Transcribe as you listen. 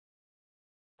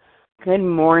Good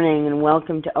morning and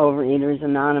welcome to Overeaters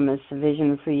Anonymous, A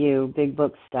Vision for You, Big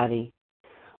Book Study.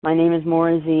 My name is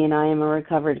Maura Z and I am a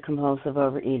recovered compulsive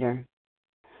overeater.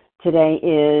 Today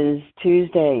is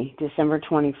Tuesday, December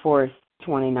 24th,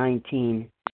 2019.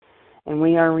 And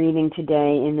we are reading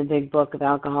today in the Big Book of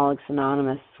Alcoholics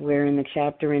Anonymous. We're in the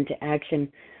chapter Into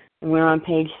Action and we're on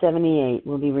page 78.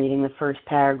 We'll be reading the first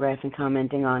paragraph and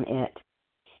commenting on it.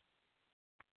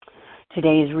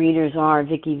 Today's readers are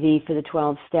Vicky V for the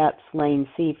 12 Steps, Lane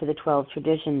C for the 12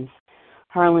 Traditions.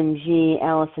 Harlan G,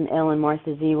 Allison L, and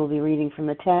Martha Z will be reading from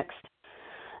the text.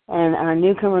 And our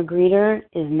newcomer greeter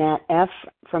is Matt F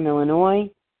from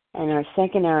Illinois. And our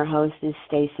second hour host is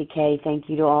Stacy K. Thank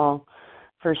you to all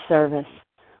for service.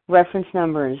 Reference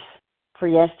numbers for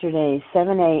yesterday,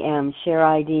 7 a.m., share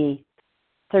ID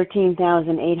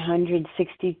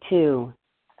 13,862,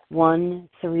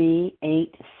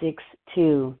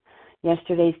 13862.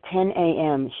 Yesterday's 10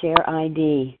 a.m. share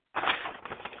ID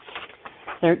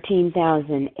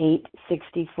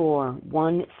 13,864,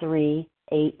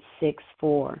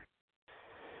 13864.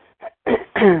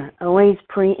 OA's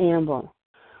Preamble.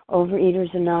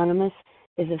 Overeaters Anonymous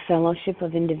is a fellowship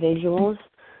of individuals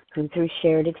who, through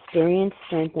shared experience,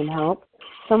 strength, and help.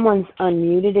 Someone's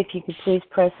unmuted. If you could please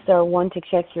press star 1 to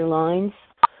check your lines.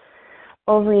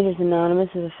 Overeaters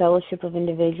Anonymous is a fellowship of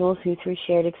individuals who, through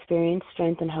shared experience,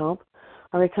 strength, and help,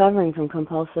 are recovering from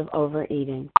compulsive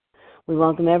overeating. We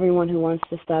welcome everyone who wants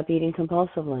to stop eating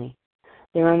compulsively.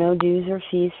 There are no dues or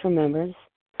fees for members.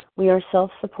 We are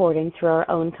self-supporting through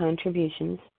our own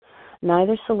contributions,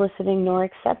 neither soliciting nor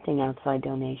accepting outside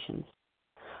donations.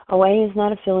 OA is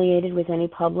not affiliated with any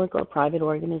public or private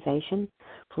organization,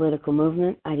 political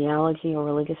movement, ideology, or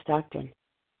religious doctrine.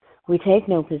 We take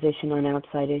no position on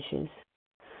outside issues.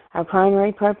 Our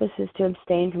primary purpose is to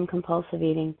abstain from compulsive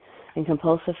eating and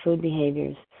compulsive food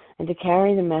behaviors, and to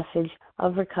carry the message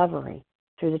of recovery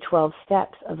through the 12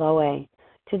 steps of OA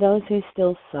to those who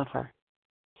still suffer.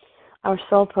 Our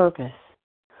sole purpose.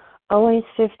 OA's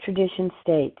fifth tradition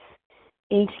states,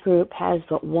 each group has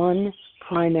but one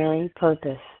primary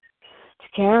purpose, to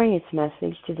carry its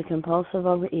message to the compulsive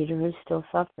overeater who still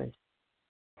suffers.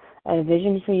 At A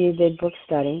Vision for You Big Book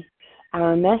Study,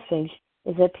 our message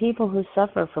is that people who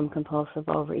suffer from compulsive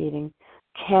overeating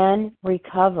can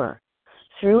recover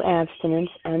through abstinence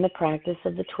and the practice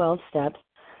of the 12 steps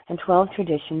and 12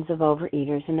 traditions of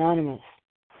Overeaters Anonymous.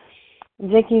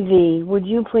 Vicky V, would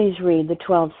you please read the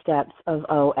 12 steps of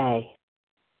OA?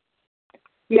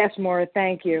 Yes, Maura,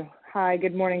 thank you. Hi,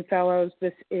 good morning, fellows.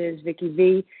 This is Vicky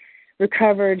V,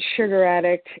 recovered sugar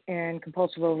addict and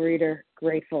compulsive overeater,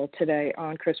 grateful today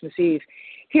on Christmas Eve.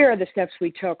 Here are the steps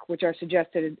we took, which are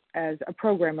suggested as a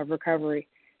program of recovery.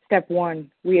 Step 1,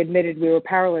 we admitted we were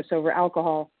powerless over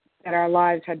alcohol, that our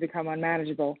lives had become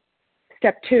unmanageable.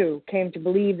 Step 2, came to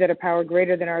believe that a power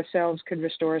greater than ourselves could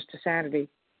restore us to sanity.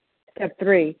 Step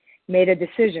 3, made a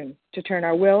decision to turn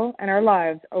our will and our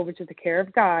lives over to the care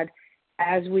of God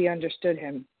as we understood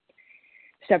Him.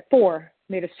 Step 4,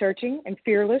 made a searching and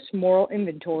fearless moral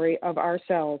inventory of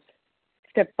ourselves.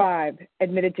 Step 5,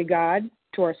 admitted to God,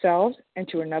 to ourselves, and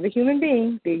to another human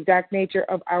being the exact nature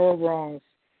of our wrongs.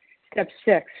 Step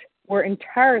 6, we're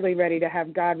entirely ready to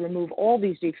have God remove all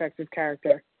these defects of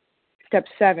character. Step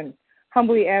 7,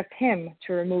 humbly asked Him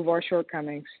to remove our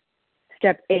shortcomings.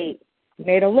 Step 8,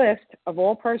 made a list of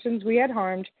all persons we had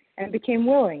harmed and became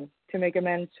willing to make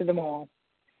amends to them all.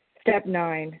 Step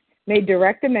 9, made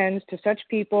direct amends to such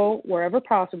people wherever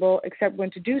possible, except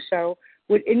when to do so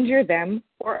would injure them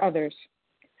or others.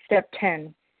 Step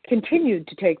 10, continued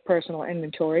to take personal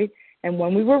inventory, and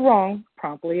when we were wrong,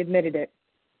 promptly admitted it.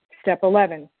 Step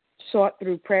 11, sought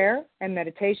through prayer and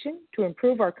meditation to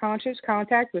improve our conscious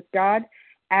contact with God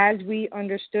as we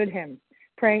understood Him,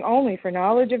 praying only for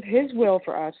knowledge of His will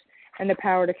for us and the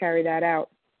power to carry that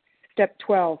out. Step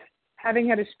 12, having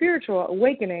had a spiritual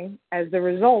awakening as the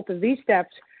result of these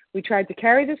steps, we tried to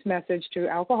carry this message to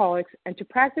alcoholics and to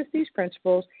practice these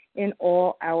principles in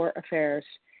all our affairs.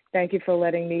 Thank you for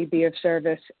letting me be of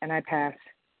service, and I pass.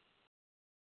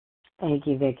 Thank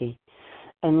you, Vicki.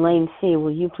 And Lane C,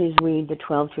 will you please read the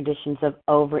 12 traditions of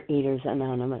Overeaters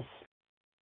Anonymous?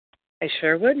 I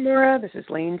sure would, Maura. This is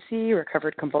Lane C,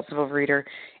 recovered compulsive overeater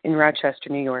in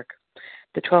Rochester, New York.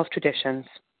 The 12 traditions.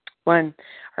 1,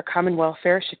 our common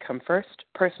welfare should come first.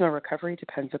 Personal recovery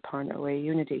depends upon OA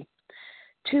unity.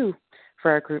 2, for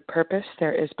our group purpose,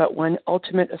 there is but one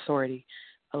ultimate authority,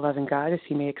 a loving God as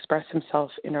He may express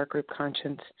Himself in our group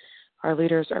conscience. Our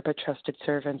leaders are but trusted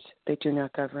servants. They do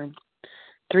not govern.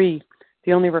 3,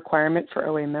 the only requirement for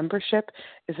OA membership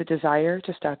is a desire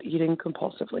to stop eating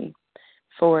compulsively.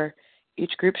 4,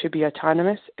 Each group should be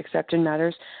autonomous, except in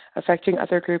matters affecting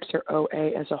other groups or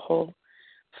OA as a whole.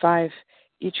 5.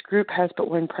 Each group has but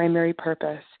one primary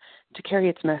purpose, to carry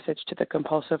its message to the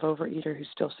compulsive overeater who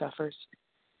still suffers.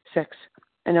 6.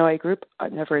 An OA group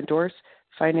ought never endorse,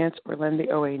 finance, or lend the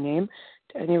OA name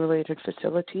to any related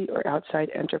facility or outside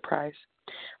enterprise,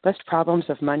 lest problems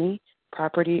of money,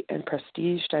 property, and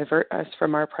prestige divert us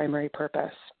from our primary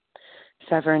purpose.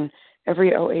 7.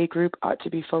 Every OA group ought to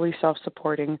be fully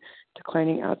self-supporting,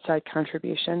 declining outside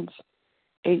contributions.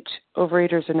 8.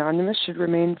 Overeaters Anonymous should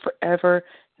remain forever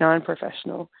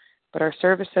non-professional, but our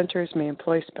service centers may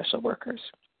employ special workers.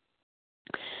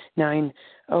 9.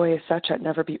 OA as such ought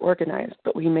never be organized,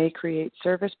 but we may create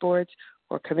service boards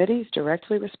or committees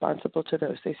directly responsible to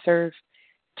those they serve.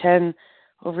 10.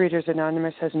 Overeaters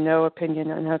Anonymous has no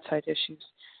opinion on outside issues,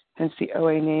 hence the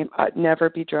OA name ought never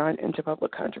be drawn into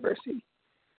public controversy.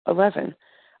 11.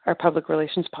 Our public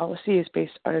relations policy is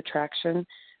based on attraction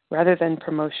rather than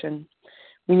promotion.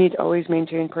 We need to always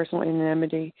maintain personal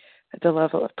anonymity at the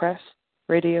level of press,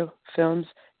 radio, films,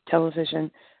 television,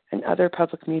 and other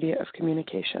public media of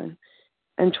communication.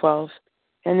 And 12.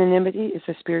 Anonymity is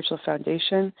the spiritual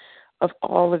foundation of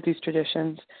all of these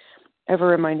traditions, ever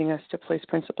reminding us to place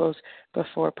principles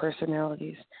before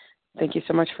personalities. Thank you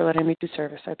so much for letting me do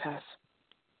service. I pass.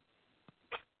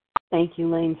 Thank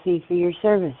you, Lane C., for your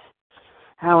service.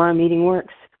 How our meeting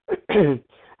works.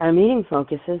 Our meeting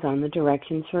focuses on the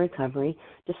directions for recovery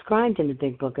described in the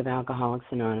Big Book of Alcoholics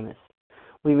Anonymous.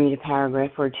 We read a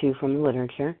paragraph or two from the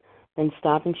literature, then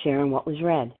stop and share on what was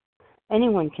read.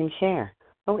 Anyone can share,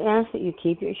 but we ask that you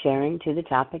keep your sharing to the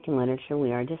topic and literature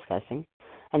we are discussing,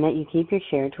 and that you keep your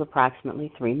share to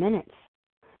approximately 3 minutes.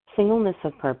 Singleness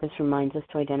of purpose reminds us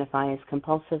to identify as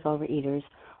compulsive overeaters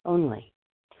only.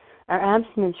 Our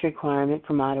abstinence requirement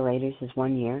for moderators is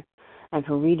 1 year, and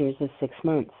for readers is 6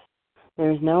 months.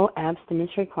 There is no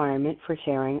abstinence requirement for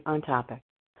sharing on topic.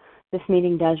 This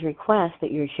meeting does request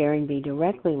that your sharing be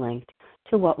directly linked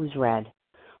to what was read.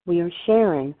 We are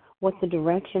sharing what the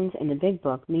directions in the Big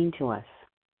Book mean to us.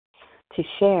 To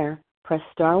share, press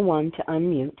star 1 to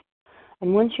unmute,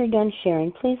 and once you're done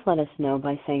sharing, please let us know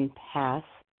by saying pass,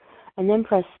 and then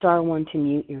press star 1 to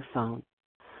mute your phone.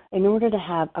 In order to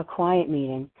have a quiet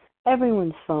meeting,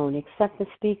 everyone's phone except the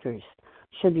speakers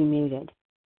should be muted.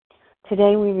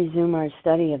 Today we resume our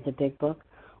study of the Big Book.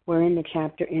 We're in the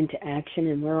chapter Into Action,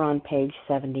 and we're on page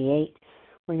 78.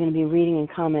 We're going to be reading and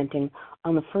commenting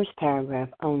on the first paragraph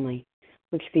only,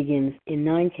 which begins in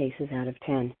 9 cases out of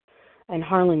 10. And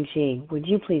Harlan G., would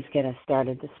you please get us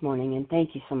started this morning, and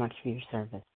thank you so much for your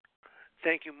service.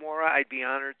 Thank you, Maura. I'd be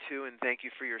honored to, and thank you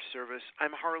for your service.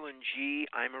 I'm Harlan G.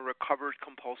 I'm a recovered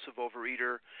compulsive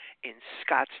overeater in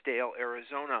Scottsdale,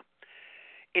 Arizona.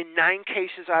 In 9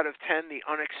 cases out of 10, the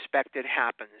unexpected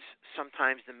happens.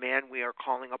 Sometimes the man we are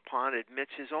calling upon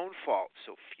admits his own fault,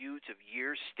 so feuds of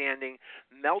years standing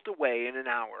melt away in an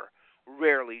hour.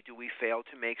 Rarely do we fail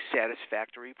to make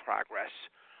satisfactory progress.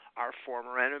 Our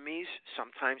former enemies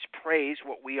sometimes praise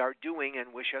what we are doing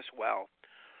and wish us well.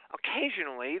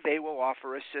 Occasionally, they will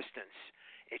offer assistance.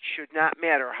 It should not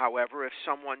matter, however, if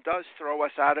someone does throw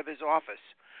us out of his office.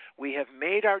 We have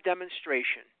made our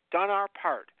demonstration, done our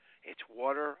part. It's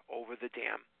water over the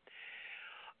dam.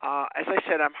 As I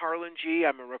said, I'm Harlan G.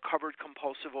 I'm a recovered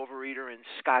compulsive overeater in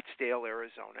Scottsdale,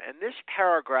 Arizona. And this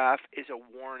paragraph is a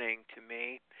warning to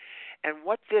me. And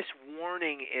what this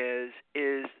warning is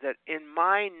that in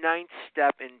my 9th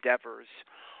step endeavors,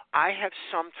 I have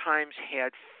sometimes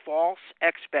had false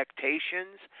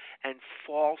expectations and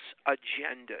false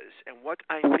agendas. And what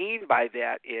I mean by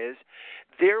that is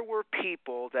there were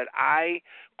people that I,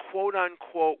 quote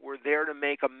unquote, were there to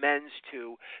make amends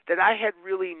to that I had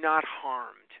really not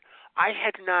harmed. I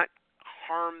had not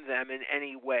harmed them in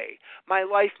any way. My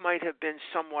life might have been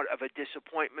somewhat of a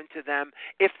disappointment to them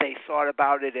if they thought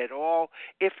about it at all.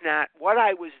 If not, what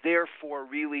I was there for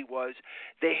really was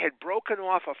they had broken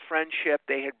off a friendship,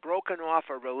 they had broken off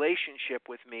a relationship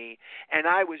with me, and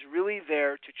I was really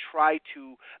there to try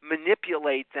to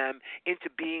manipulate them into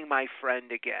being my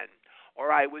friend again. Or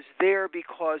I was there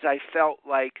because I felt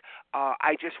like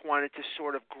I just wanted to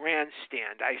sort of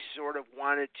grandstand. I sort of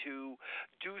wanted to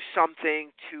do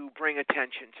something to bring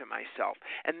attention to myself.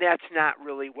 And that's not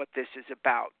really what this is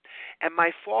about. And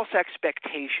my false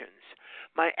expectations.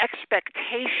 My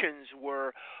expectations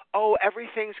were, oh,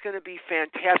 everything's going to be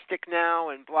fantastic now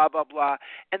and blah, blah, blah.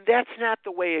 And that's not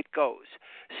the way it goes.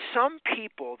 Some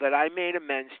people that I made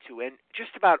amends to, and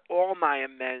just about all my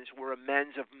amends were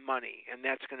amends of money, and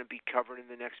that's going to be covered in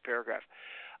the next paragraph.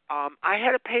 I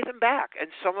had to pay them back, and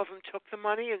some of them took the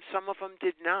money and some of them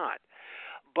did not.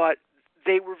 But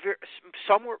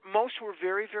most were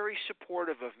very, very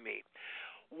supportive of me.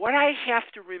 What I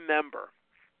have to remember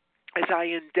as I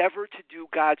endeavor to do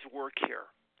God's work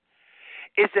here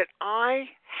is that I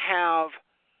have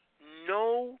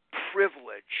no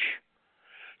privilege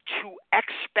to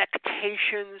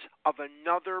expectations of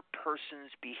another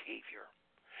person's behavior.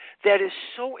 That is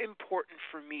so important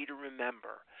for me to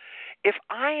remember. If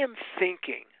I am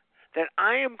thinking that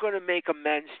I am going to make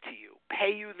amends to you,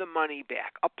 pay you the money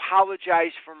back,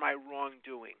 apologize for my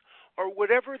wrongdoing, or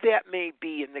whatever that may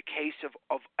be in the case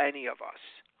of any of us,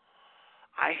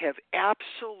 I have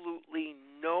absolutely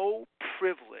no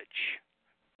privilege,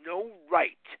 no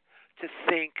right to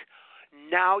think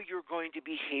now you're going to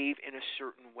behave in a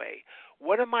certain way.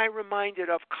 What am I reminded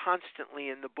of constantly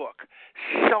in the book?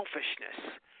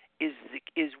 Selfishness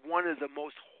is one of the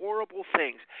most horrible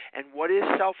things. And what is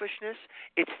selfishness?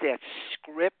 It's that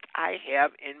script I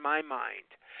have in my mind,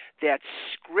 that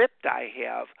script I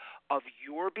have of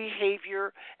your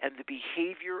behavior and the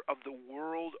behavior of the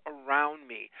world around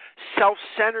me.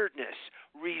 Self-centeredness,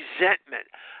 resentment.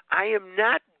 I am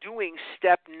not doing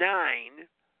step 9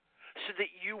 so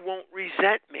that you won't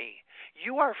resent me.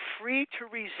 You are free to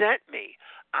resent me.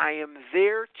 I am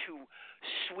there to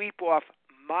sweep off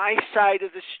my side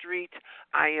of the street.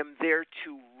 I am there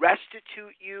to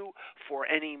restitute you for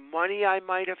any money I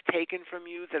might have taken from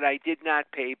you that I did not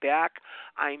pay back.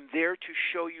 I'm there to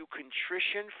show you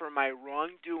contrition for my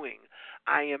wrongdoing.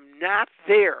 I am not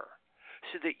there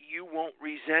so that you won't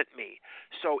resent me.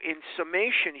 So in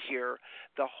summation here,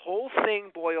 the whole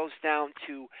thing boils down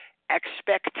to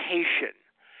expectation.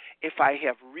 If I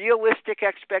have realistic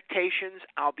expectations,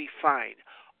 I'll be fine.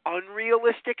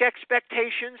 Unrealistic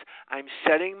expectations, I'm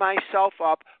setting myself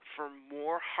up for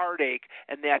more heartache,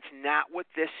 and that's not what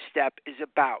this step is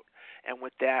about. And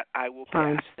with that, I will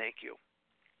pass. Thank you.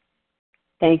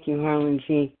 Thank you, Harlan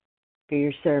G., for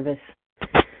your service.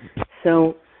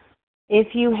 So,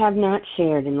 if you have not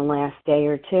shared in the last day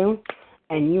or two,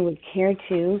 and you would care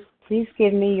to, please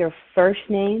give me your first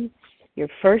name, your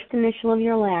first initial of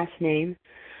your last name,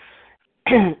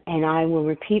 and I will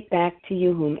repeat back to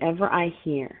you whomever I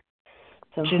hear.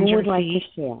 So Ginger who would like C.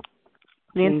 to share?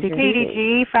 Nancy Katie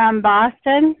G. from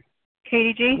Boston.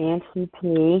 Katie G. Nancy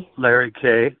P. Larry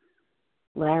K.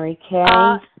 Larry K.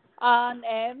 On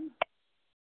M.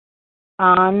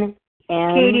 On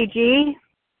M. Katie G.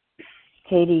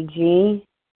 Katie G.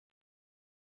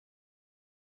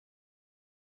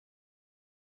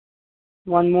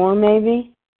 One more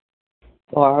maybe?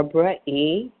 Barbara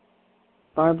E.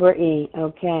 Barbara E.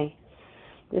 Okay.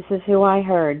 This is who I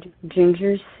heard.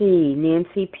 Ginger C.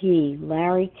 Nancy P.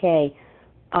 Larry K.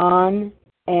 On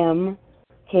M.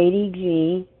 Katie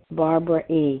G. Barbara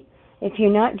E. If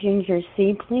you're not Ginger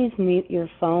C., please mute your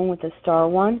phone with a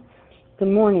 *1. Good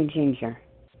morning, Ginger.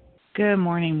 Good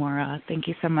morning, Maura. Thank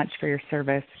you so much for your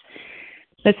service.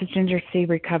 This is Ginger C.,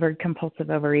 recovered compulsive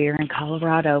overeater in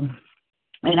Colorado.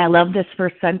 And I love this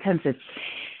first sentence. It's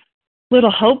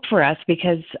little hope for us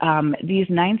because these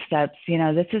 9 steps,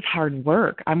 this is hard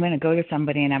work. I'm going to go to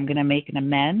somebody and I'm going to make an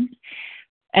amends.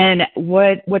 And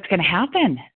what's going to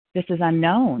happen? This is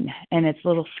unknown and it's a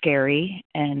little scary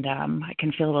and I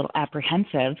can feel a little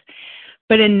apprehensive.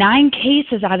 But in 9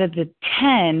 cases out of the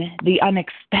 10, the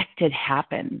unexpected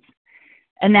happens.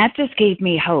 And that just gave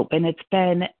me hope. And it's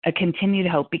been a continued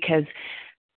hope because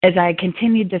as I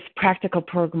continued this practical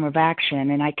program of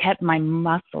action and I kept my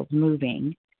muscles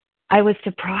moving, I was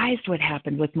surprised what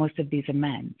happened with most of these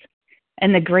amends.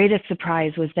 And the greatest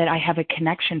surprise was that I have a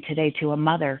connection today to a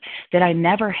mother that I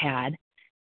never had.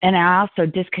 And I also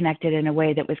disconnected in a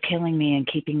way that was killing me and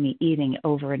keeping me eating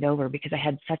over and over because I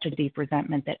had such a deep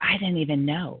resentment that I didn't even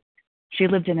know. She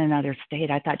lived in another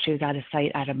state. I thought she was out of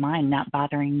sight, out of mind, not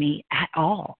bothering me at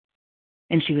all.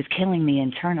 And she was killing me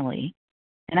internally.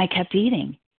 And I kept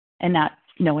eating and not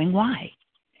knowing why.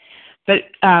 But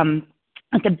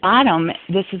at the bottom,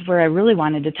 this is where I really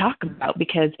wanted to talk about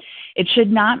because it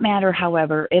should not matter,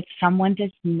 however, if someone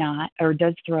does not or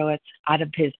does throw us out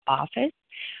of his office.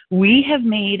 We have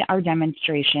made our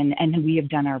demonstration and we have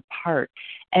done our part,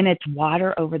 and it's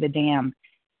water over the dam.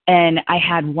 And I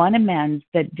had one amends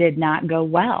that did not go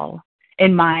well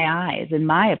in my eyes, in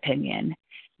my opinion,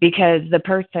 because the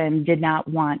person did not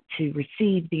want to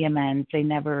receive the amends. They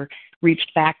never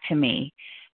reached back to me.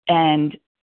 And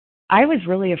I was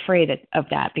really afraid of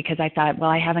that because I thought, well,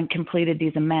 I haven't completed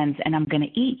these amends and I'm going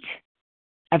to eat.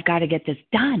 I've got to get this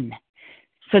done.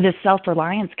 So this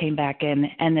self-reliance came back in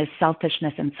and this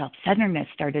selfishness and self-centeredness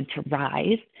started to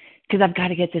rise because I've got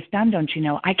to get this done, don't you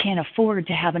know? I can't afford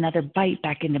to have another bite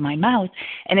back into my mouth.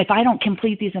 And if I don't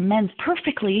complete these amends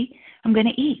perfectly, I'm going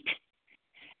to eat.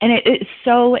 And it's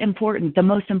so important. The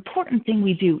most important thing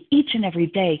we do each and every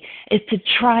day is to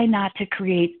try not to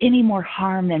create any more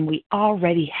harm than we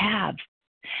already have.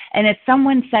 And if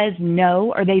someone says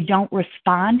no or they don't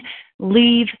respond,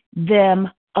 leave them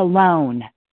alone.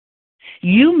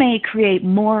 You may create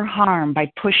more harm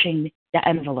by pushing the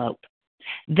envelope.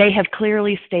 They have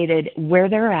clearly stated where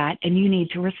they're at, and you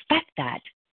need to respect that.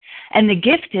 And the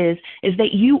gift is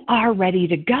that you are ready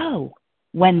to go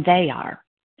when they are.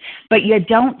 But you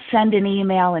don't send an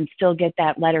email and still get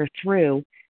that letter through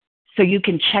so you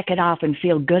can check it off and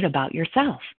feel good about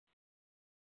yourself.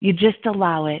 You just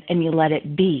allow it and you let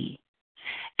it be.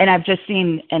 And I've just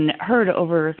seen and heard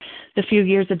over the few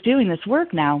years of doing this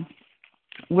work now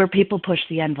where people push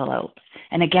the envelope.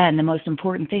 And again, the most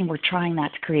important thing, we're trying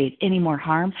not to create any more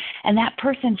harm, and that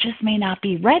person just may not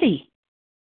be ready.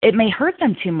 It may hurt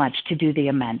them too much to do the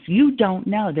amends. You don't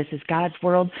know. This is God's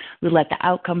world. We let the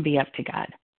outcome be up to God.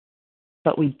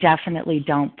 But we definitely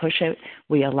don't push it.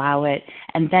 We allow it.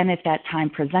 And then if that time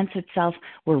presents itself,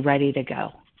 we're ready to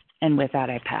go. And with that,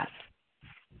 I pass.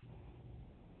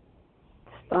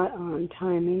 Spot on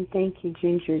timing. Thank you,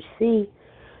 Ginger C.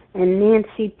 And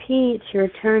Nancy P., it's your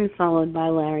turn, followed by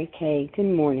Larry K. Good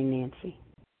morning, Nancy.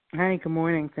 Hi, good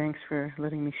morning. Thanks for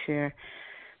letting me share.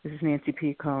 This is Nancy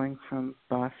P. calling from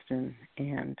Boston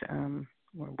and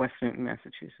West Newton,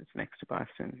 Massachusetts, next to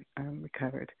Boston,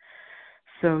 recovered.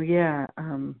 So, yeah,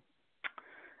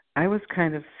 I was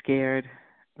kind of scared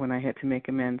when I had to make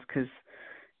amends because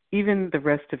even the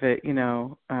rest of it,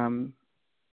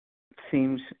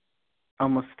 seemed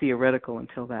almost theoretical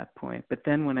until that point. But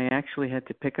then when I actually had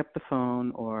to pick up the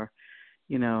phone or,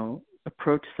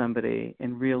 approach somebody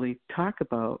and really talk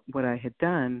about what I had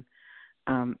done,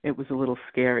 it was a little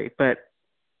scary. But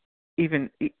even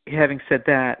having said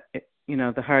that,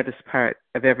 the hardest part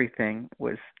of everything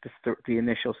was the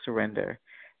initial surrender.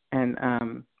 And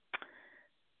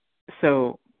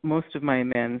so most of my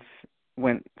amends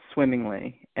went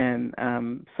swimmingly. And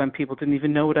some people didn't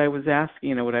even know what I was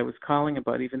asking, what I was calling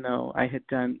about, even though I had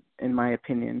done, in my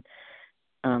opinion,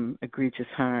 egregious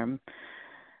harm.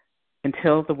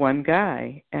 Until the one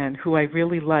guy, and who I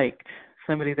really liked,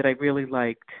 somebody that I really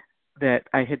liked, that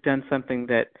I had done something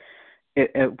that,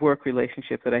 a work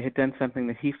relationship, that I had done something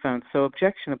that he found so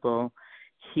objectionable,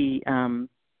 he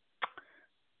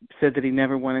said that he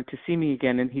never wanted to see me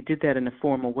again, and he did that in a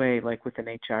formal way, like with an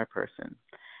HR person,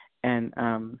 and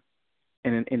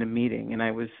in a meeting. And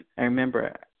I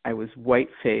remember I was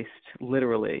white-faced,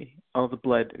 literally, all the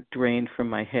blood drained from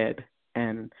my head,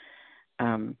 and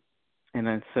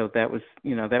then so that was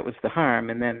the harm.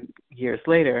 And then years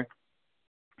later,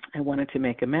 I wanted to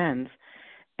make amends,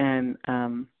 and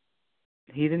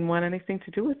he didn't want anything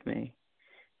to do with me,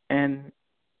 and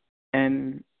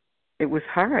it was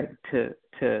hard to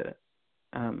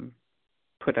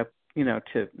put up,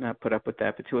 to not put up with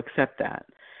that, but to accept that.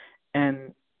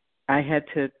 And I had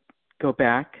to go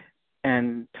back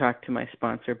and talk to my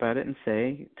sponsor about it and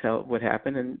tell what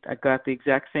happened, and I got the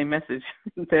exact same message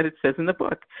that it says in the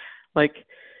book,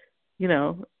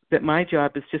 that my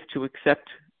job is just to accept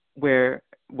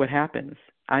what happens.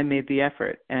 I made the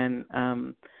effort, and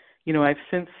I've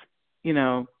since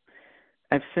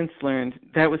learned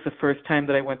that was the first time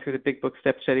that I went through the Big Book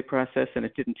Step Study process, and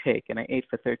it didn't take, and I ate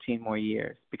for 13 more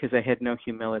years because I had no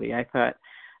humility. I thought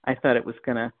it was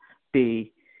going to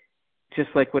be just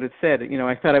like what it said.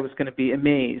 I thought I was going to be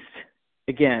amazed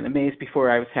before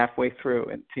I was halfway through,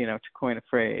 and to coin a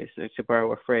phrase, or to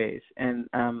borrow a phrase. And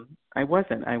I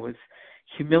wasn't. I was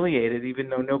humiliated, even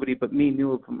though nobody but me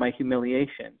knew of my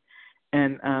humiliation.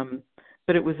 And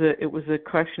but it was a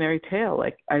cautionary tale.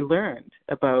 Like, I learned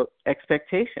about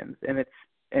expectations, and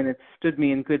it stood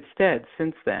me in good stead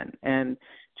since then. And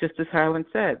just as Harlan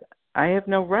said, I have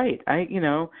no right.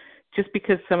 Just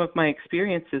because some of my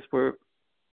experiences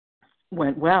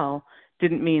went well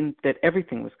didn't mean that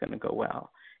everything was going to go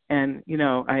well. And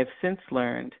I have since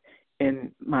learned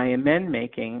in my amend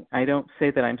making, I don't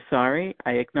say that I'm sorry.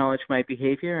 I acknowledge my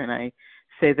behavior, and I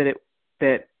say that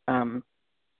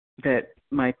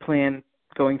my plan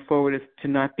going forward is to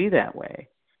not be that way.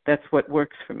 That's what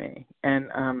works for me. And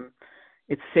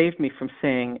it saved me from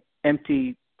saying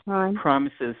empty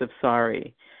promises of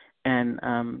sorry. And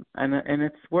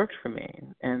it's worked for me.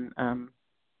 And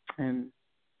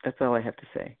that's all I have to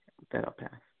say. That I'll pass.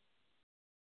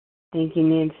 Thank you,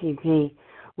 Nancy P.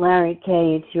 Larry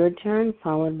K., it's your turn,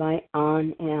 followed by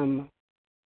On M.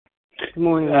 Good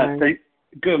morning, Larry.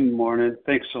 Good morning.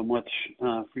 Thanks so much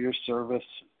for your service.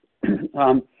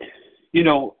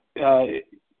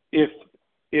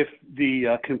 If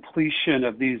the completion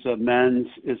of these amends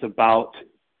is about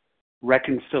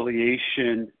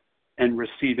reconciliation and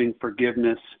receiving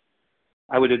forgiveness,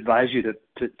 I would advise you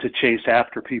to chase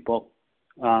after people.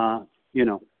 Run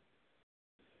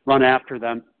after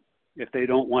them. If they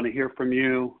don't want to hear from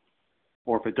you,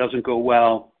 or if it doesn't go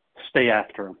well, stay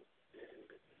after them.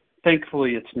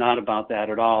 Thankfully, it's not about that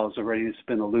at all, as already has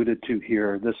been alluded to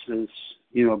here. This is,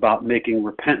 about making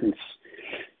repentance.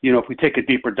 If we take a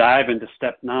deeper dive into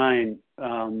step 9,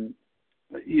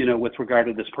 with regard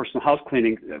to this personal house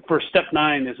cleaning, first, step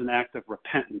 9 is an act of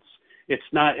repentance. It's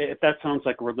not, if that sounds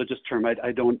like a religious term,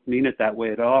 I don't mean it that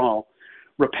way at all.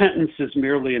 Repentance is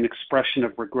merely an expression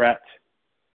of regret.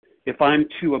 If I'm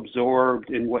too absorbed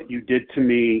in what you did to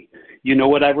me, you know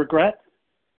what I regret?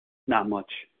 Not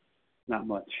much. Not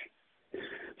much.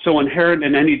 So inherent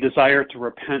in any desire to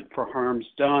repent for harms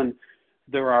done,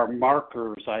 there are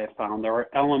markers I have found. There are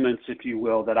elements, if you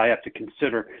will, that I have to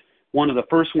consider. One of the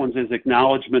first ones is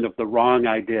acknowledgement of the wrong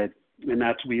I did, and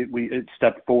that's it's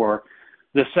step 4.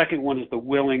 The second one is the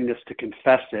willingness to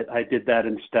confess it. I did that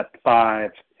in step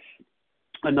 5.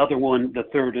 Another one, the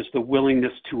third, is the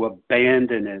willingness to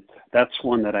abandon it. That's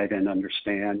one that I didn't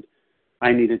understand.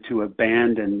 I needed to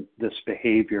abandon this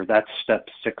behavior. That's step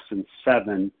 6 and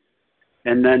 7.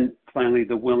 And then finally,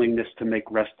 the willingness to make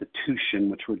restitution,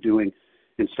 which we're doing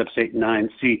in steps 8 and 9.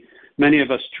 See, many of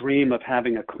us dream of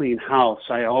having a clean house.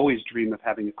 I always dream of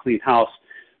having a clean house,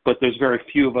 but there's very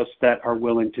few of us that are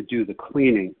willing to do the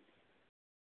cleaning.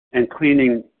 And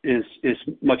cleaning is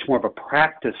much more of a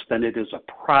practice than it is a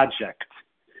project.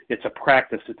 It's a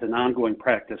practice. It's an ongoing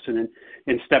practice. And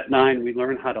in step 9, we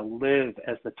learn how to live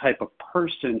as the type of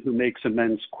person who makes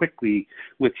amends quickly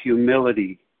with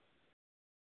humility,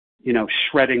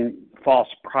 shredding false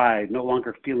pride, no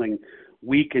longer feeling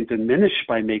weak and diminished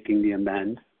by making the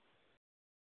amend.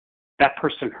 That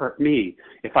person hurt me.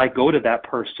 If I go to that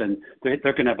person, they're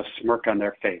going to have a smirk on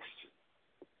their face.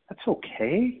 That's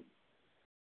okay.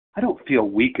 I don't feel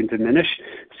weak and diminished.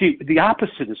 See, the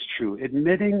opposite is true.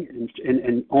 Admitting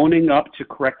and owning up to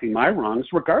correcting my wrongs,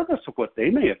 regardless of what they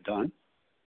may have done.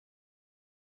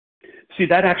 See,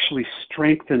 that actually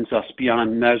strengthens us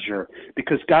beyond measure,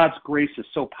 because God's grace is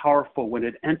so powerful. When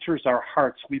it enters our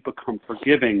hearts, we become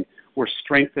forgiving. We're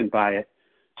strengthened by it.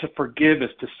 To forgive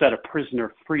is to set a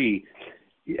prisoner free.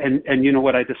 And you know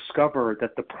what? I discovered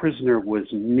that the prisoner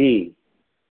was me.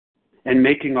 And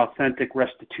making authentic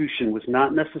restitution was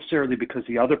not necessarily because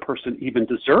the other person even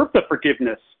deserved the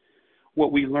forgiveness.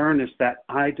 What we learn is that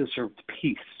I deserved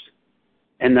peace.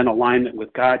 And then alignment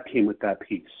with God came with that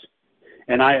peace.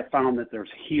 And I have found that there's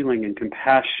healing and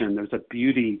compassion. There's a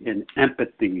beauty in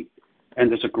empathy. And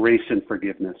there's a grace in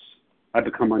forgiveness. I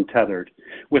become untethered.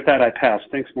 With that, I pass.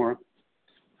 Thanks, Maura.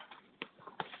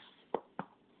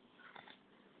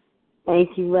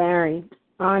 Thank you, Larry.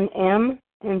 On M,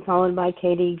 and followed by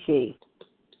KDG.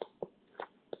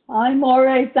 I'm all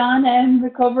right, Dan. I'm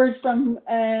recovered from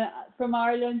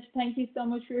Ireland. Thank you so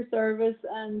much for your service,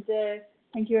 and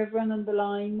thank you everyone on the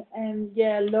line. And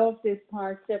love this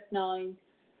part, step 9.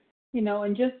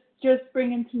 And just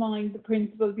bringing to mind the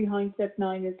principle behind step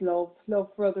 9 is love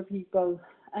for other people.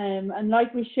 And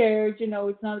like we shared,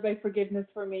 it's not about forgiveness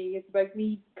for me. It's about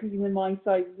me cleaning my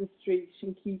side of the street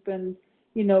and keeping,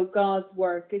 God's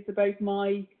work. It's about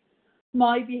my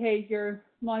behavior,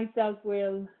 my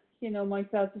self-will, my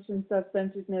selfish and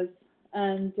self-centeredness.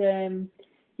 And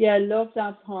love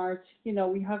that part.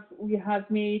 We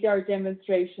have made our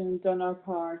demonstration, done our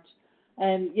part.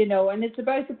 And it's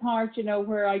about the part,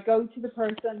 where I go to the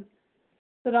person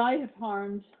that I have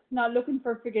harmed, not looking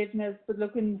for forgiveness, but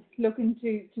looking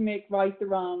to make right the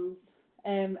wrongs,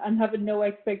 and having no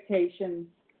expectations.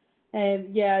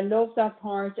 I love that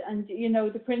part. And,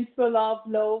 the principle of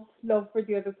love for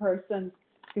the other person.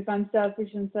 If I'm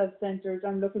selfish and self-centered,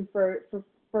 I'm looking for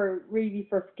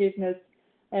forgiveness,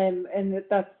 and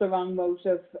that's the wrong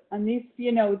motive. And if,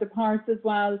 the parts as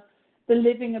well, the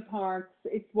living apart,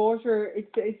 it's water,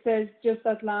 it says just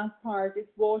that last part,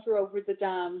 it's water over the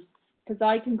dam, because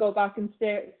I can go back and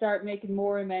start making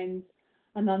more amends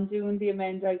and undoing the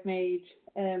amends I've made.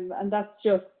 And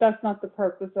that's not the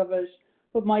purpose of it.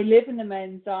 But my living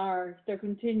amends they're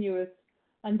continuous,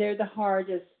 and they're the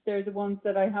hardest. They're the ones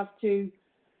that I have to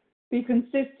be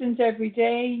consistent every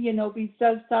day, be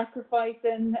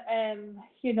self-sacrificing.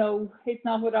 It's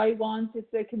not what I want.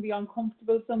 It can be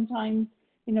uncomfortable sometimes,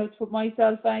 to put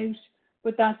myself out.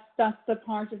 But that's the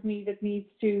part of me that needs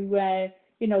to,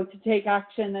 to take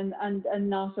action and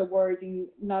not a wording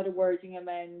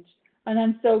amend. And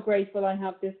I'm so grateful I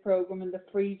have this program and the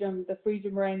freedom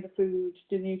around the food,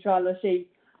 the neutrality,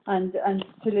 and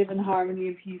to live in harmony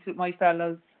and peace with my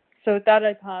fellows. So with that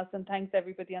I pass, and thanks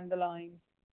everybody on the line.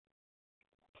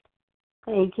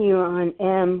 Thank you. On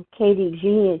M, Katie G,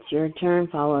 it's your turn,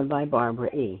 followed by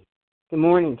Barbara E. Good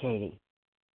morning, Katie.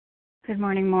 Good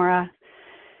morning, Maura.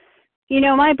 You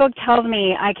know, my book tells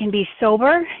me I can be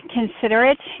sober,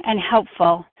 considerate, and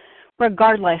helpful,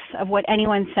 regardless of what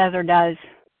anyone says or does.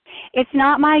 It's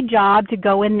not my job to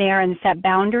go in there and set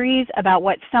boundaries about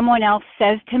what someone else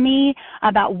says to me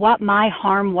about what my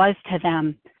harm was to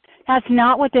them. That's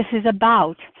not what this is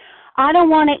about. I don't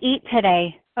want to eat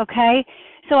today, okay?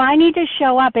 So I need to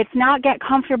show up. It's not Get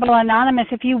Comfortable Anonymous.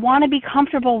 If you want to be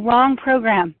comfortable, wrong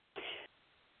program.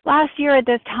 Last year at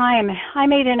this time, I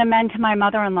made an amend to my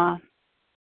mother-in-law.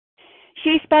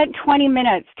 She spent 20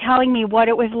 minutes telling me what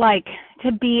it was like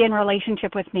to be in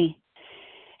relationship with me.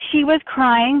 She was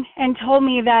crying and told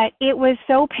me that it was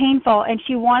so painful and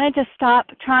she wanted to stop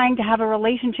trying to have a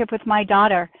relationship with my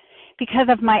daughter because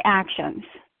of my actions.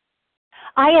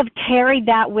 I have carried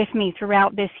that with me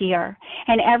throughout this year,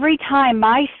 and every time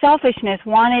my selfishness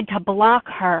wanted to block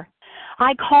her,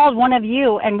 I called one of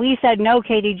you and we said, no,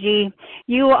 Katie G,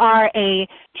 you are a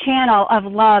channel of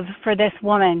love for this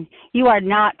woman. You are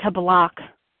not to block.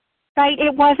 Right?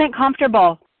 It wasn't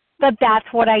comfortable, but that's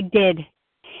what I did.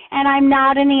 And I'm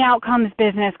not in the outcomes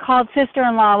business. Called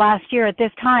sister-in-law last year at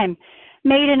this time,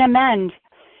 made an amend.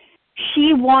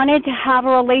 She wanted to have a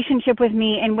relationship with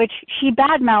me in which she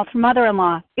badmouthed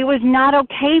mother-in-law. It was not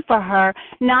okay for her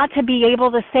not to be able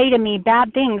to say to me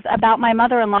bad things about my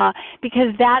mother-in-law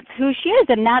because that's who she is,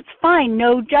 and that's fine,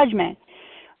 no judgment.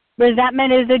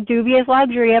 Resentment is a dubious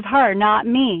luxury of her, not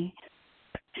me.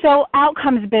 So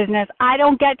outcomes business, I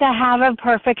don't get to have a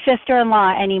perfect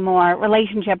sister-in-law anymore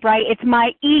relationship, right? It's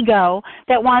my ego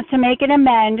that wants to make an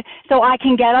amend so I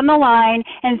can get on the line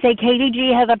and say Katie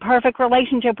G has a perfect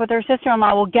relationship with her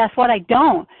sister-in-law. Well, guess what? I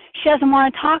don't. She doesn't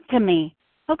want to talk to me.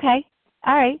 Okay,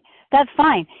 all right, that's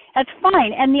fine. That's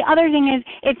fine. And the other thing is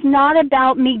it's not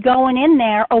about me going in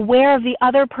there aware of the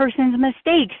other person's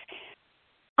mistakes.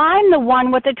 I'm the one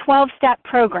with the 12-step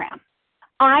program.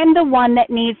 I'm the one that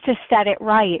needs to set it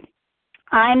right.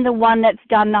 I'm the one that's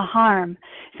done the harm.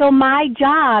 So my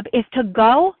job is to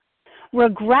go,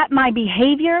 regret my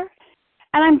behavior,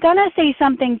 and I'm going to say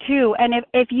something too, and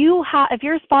if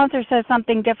your sponsor says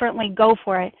something differently, go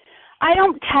for it. I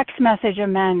don't text message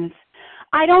amends.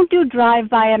 I don't do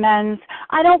drive-by amends.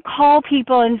 I don't call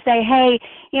people and say, hey,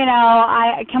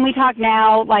 can we talk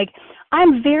now? Like,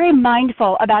 I'm very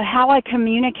mindful about how I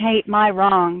communicate my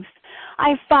wrongs.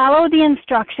 I follow the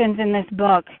instructions in this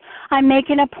book. I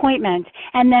make an appointment,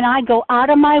 and then I go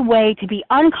out of my way to be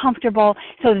uncomfortable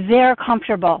so they're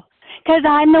comfortable. Because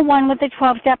I'm the one with the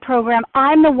 12-step program.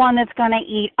 I'm the one that's going to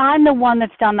eat. I'm the one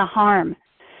that's done the harm.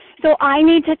 So I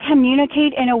need to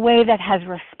communicate in a way that has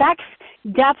respect,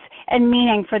 depth, and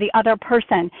meaning for the other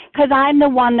person because I'm the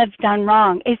one that's done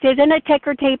wrong. This isn't a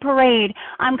ticker tape parade.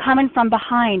 I'm coming from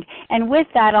behind. And with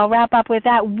that, I'll wrap up with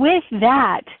that. With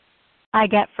that, I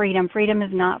get freedom. Freedom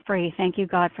is not free. Thank you,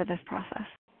 God, for this process.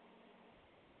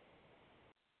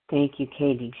 Thank you,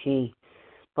 Katie G.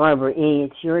 Barbara E.,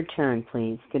 it's your turn,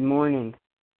 please. Good morning.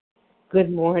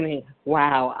 Good morning.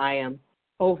 Wow, I am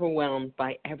overwhelmed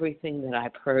by everything that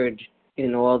I've heard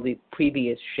in all the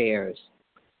previous shares.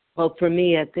 Well, for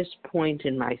me, at this point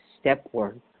in my step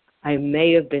work, I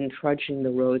may have been trudging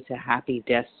the road to happy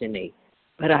destiny,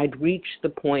 but I'd reached the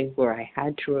point where I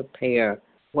had to repair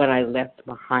what I left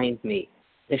behind me,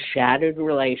 the shattered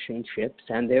relationships,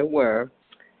 and there were,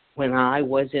 when I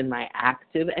was in my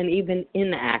active and even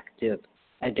inactive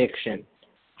addiction.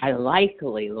 I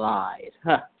likely lied.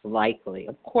 Likely.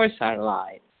 Of course I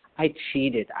lied. I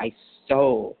cheated. I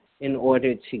stole in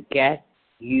order to get,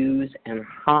 use, and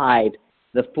hide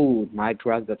the food, my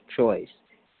drug of choice,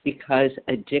 because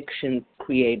addiction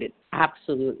created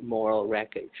absolute moral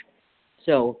wreckage.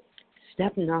 So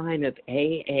step 9 of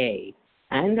AA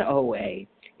and OA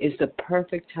is the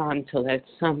perfect time to let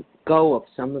go of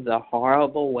some of the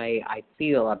horrible way I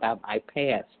feel about my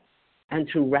past and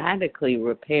to radically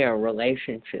repair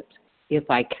relationships if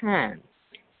I can.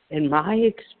 In my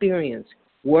experience,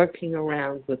 working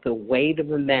around with the weight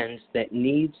of amends that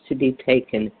needs to be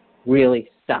taken really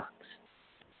sucks.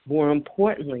 More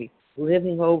importantly,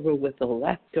 living over with the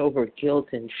leftover guilt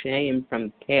and shame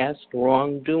from past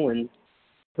wrongdoing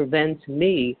prevents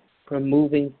me from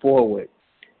moving forward.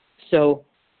 So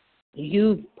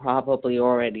you've probably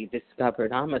already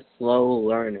discovered I'm a slow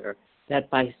learner, that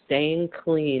by staying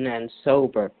clean and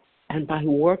sober and by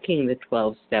working the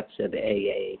 12 steps of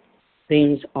AA,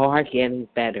 things are getting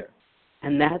better.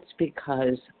 And that's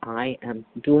because I am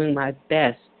doing my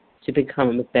best to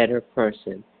become a better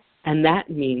person. And that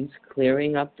means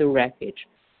clearing up the wreckage,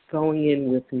 going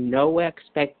in with no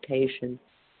expectation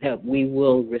that we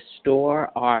will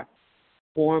restore our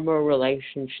form a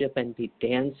relationship and be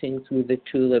dancing through the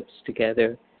tulips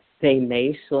together. They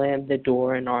may slam the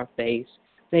door in our face.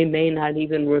 They may not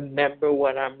even remember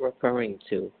what I'm referring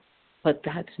to. But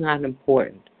that's not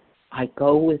important. I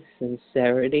go with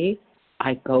sincerity.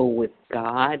 I go with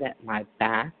God at my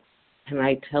back, and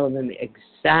I tell them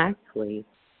exactly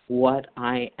what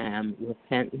I am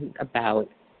repentant about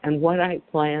and what I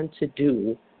plan to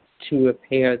do to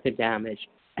repair the damage.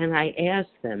 And I ask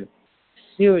them,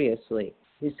 seriously,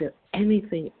 is there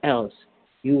anything else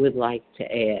you would like to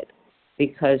add?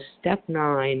 Because step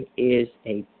 9 is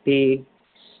a big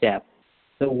step.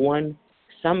 The one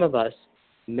some of us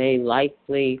may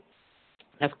likely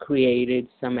have created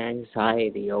some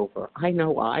anxiety over. I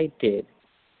know I did.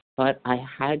 But I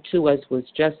had to, as was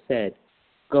just said,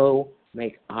 go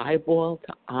make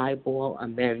eyeball-to-eyeball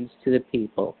amends to the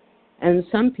people. And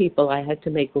some people I had to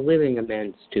make living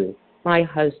amends to. My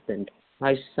husband,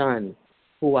 my son,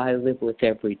 who I live with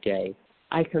every day.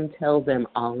 I can tell them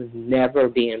I'll never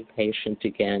be impatient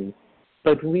again.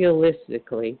 But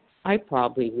realistically, I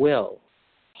probably will.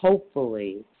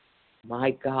 Hopefully,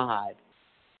 my God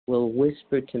will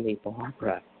whisper to me,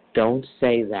 Barbara, don't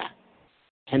say that.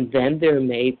 And then there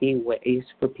may be ways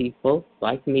for people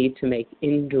like me to make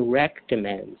indirect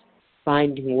amends,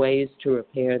 finding ways to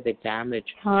repair the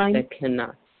damage that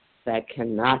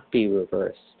cannot be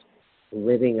reversed.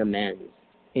 Living amends,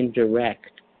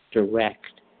 indirect,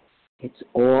 direct. It's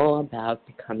all about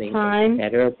becoming a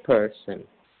better person.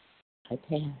 I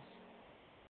pass.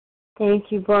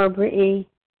 Thank you, Barbara E.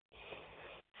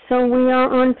 So we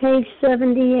are on page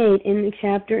 78 in the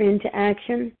chapter Into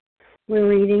Action. We're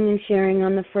reading and sharing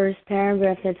on the first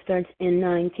paragraph that starts in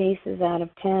 9 cases out of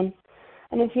 10.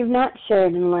 And if you've not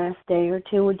shared in the last day or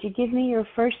two, would you give me your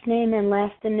first name and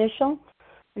last initial?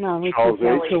 And I'll repeat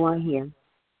that to I hear.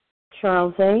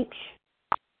 Charles H.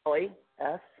 Kelly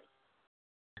S.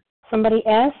 Somebody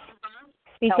S?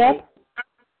 Speak Kelly. up.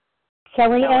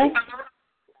 Kelly S.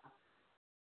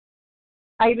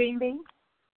 Irene B.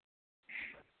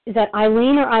 Is that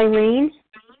Eileen or Irene?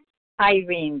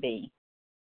 Irene B.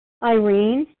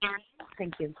 Irene.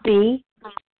 Thank you. B.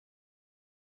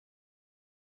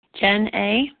 Jen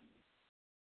A.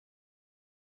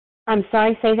 I'm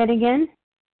sorry, say that again.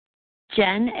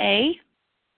 Jen A.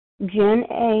 Jen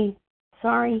A.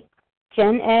 Sorry.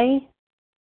 Jen A.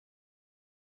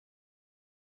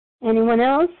 Anyone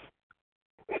else?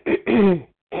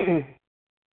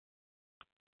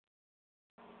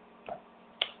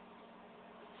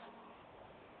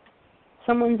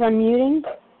 Someone's unmuting.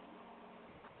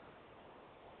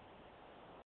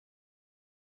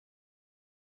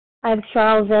 I have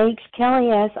Charles H.,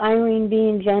 Kelly S., Irene B.,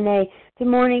 and Jen A. Good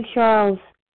morning, Charles.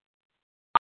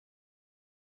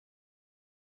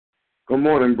 Good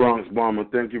morning, Bronx Bomber.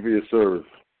 Thank you for your service.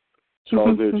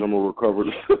 Charles H., I'm a recovered.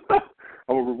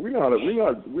 we not.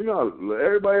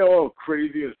 Everybody all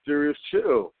crazy and serious.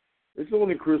 Chill. It's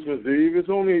only Christmas Eve. It's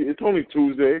only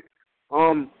Tuesday.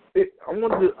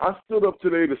 I stood up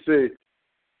today to say,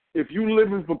 if you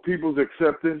living for people's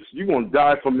acceptance, you're gonna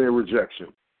die from their rejection.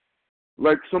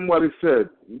 Like somebody said,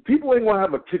 people ain't gonna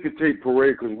have a ticker tape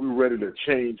parade because we're ready to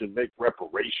change and make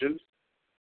reparations.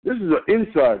 This is an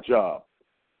inside job.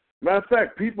 Matter of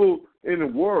fact, people in the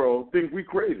world think we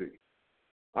crazy.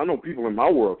 I know people in my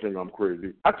world think I'm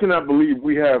crazy. I cannot believe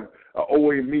we have an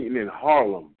OA meeting in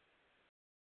Harlem.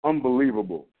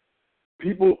 Unbelievable.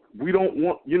 People, we don't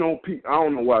want, I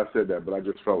don't know why I said that, but I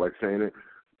just felt like saying it.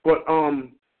 But,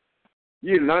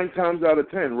 9 times out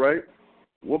of 10, right?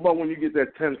 What about when you get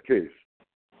that 10th case?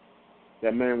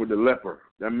 That man with the leper,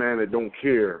 that man that don't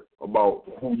care about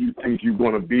who you think you're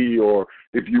going to be or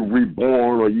if you're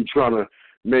reborn or you trying to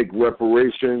make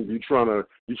reparations, you trying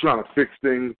to fix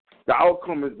things. The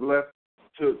outcome is left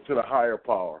to the higher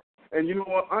power. And you know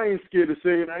what? I ain't scared to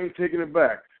say it. I ain't taking it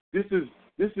back. This is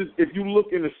if you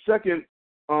look in the second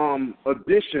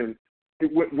edition,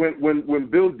 when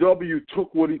Bill W.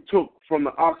 took what he took from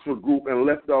the Oxford group and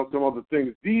left out some other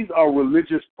things, these are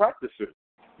religious practices.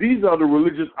 These are the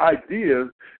religious ideas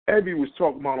Abby was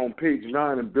talking about on page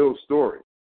 9 in Bill's story,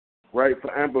 right?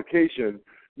 For amplification,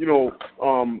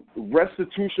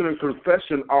 restitution and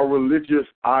confession are religious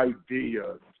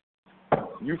ideas.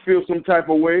 You feel some type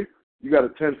of way, you got a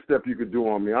 10-step you could do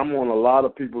on me. I'm on a lot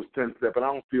of people's 10-step, and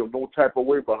I don't feel no type of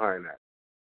way behind that.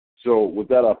 So with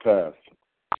that, I pass.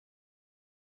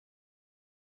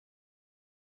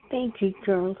 Thank you,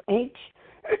 Charles H.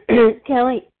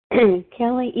 Kelly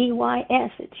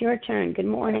EYS, it's your turn. Good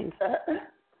morning.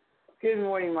 Good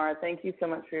morning, Mara. Thank you so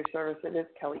much for your service. It is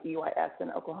Kelly EYS in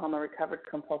Oklahoma, recovered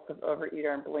compulsive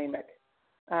overeater and bulimic.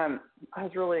 I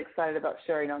was really excited about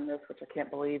sharing on this, which I can't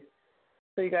believe.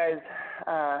 So you guys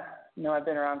know I've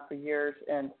been around for years,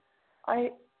 and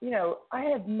I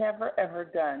had never ever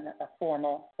done a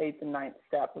formal 8th and 9th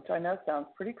step, which I know sounds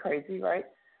pretty crazy, right?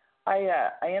 I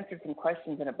answered some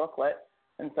questions in a booklet,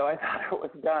 and so I thought it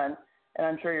was done. And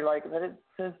I'm sure you're like, but it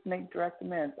says make direct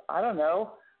amends. I don't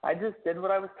know. I just did what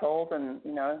I was told, and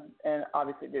and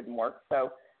obviously it didn't work.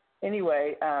 So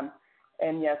anyway,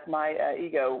 and yes, my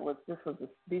ego was.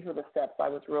 These were the steps I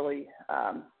was really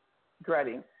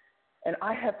dreading. And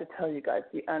I have to tell you guys,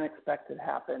 the unexpected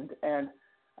happened. And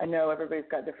I know everybody's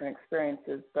got different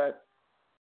experiences, but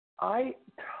I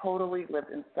totally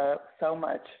lived in so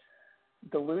much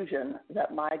delusion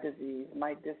that my disease,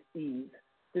 my dis-ease,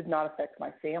 did not affect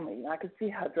my family. And I could see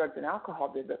how drugs and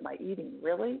alcohol did, but my eating,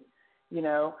 really?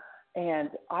 And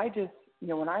I just,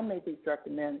 when I made these direct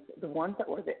amends, the ones that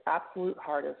were the absolute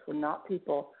hardest were not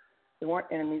people, they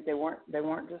weren't enemies, they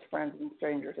weren't just friends and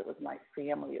strangers. It was my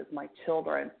family, it was my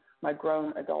children, my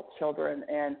grown adult children,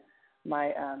 and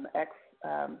my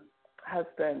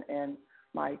ex-husband and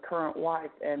my current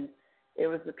wife. And it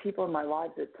was the people in my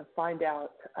life that to find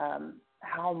out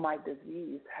how my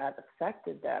disease had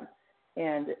affected them.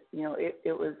 And,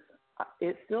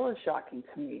 it still is shocking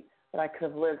to me that I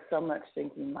could have lived so much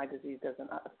thinking my disease doesn't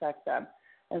affect them.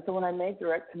 And so when I made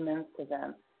direct amends to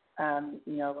them,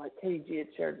 like Katie G had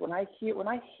shared, when I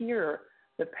hear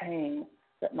the pain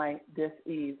that my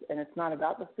dis-ease, and it's not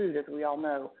about the food, as we all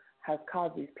know, has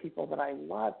caused these people that I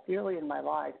love dearly in my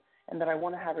life and that I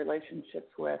want to have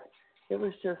relationships with, it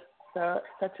was just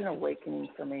such an awakening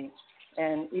for me,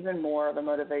 and even more of a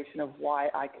motivation of why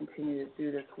I continue to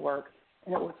do this work.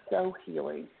 And it was so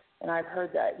healing. And I've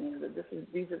heard that,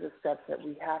 these are the steps that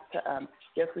we have to,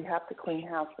 yes, we have to clean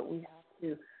house, but we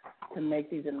have to make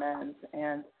these amends.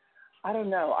 And I don't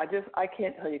know, I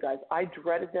can't tell you guys, I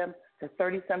dreaded them for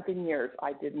 30-something years.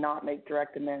 I did not make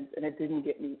direct amends, and it didn't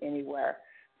get me anywhere.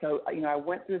 So, I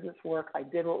went through this work. I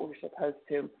did what we were supposed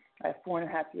to. I have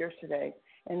 4.5 years today.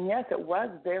 And yes, it was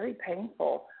very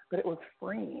painful, but it was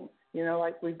freeing.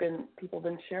 Like people have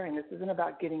been sharing, this isn't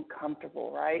about getting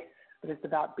comfortable, right? But it's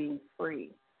about being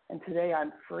free. And today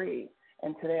I'm free.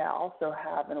 And today I also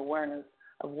have an awareness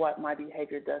of what my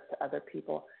behavior does to other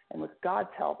people. And with God's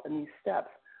help and these steps,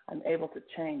 I'm able to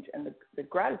change. And the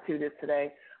gratitude is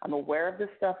today, I'm aware of this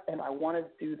stuff and I want to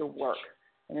do the work.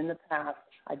 And in the past,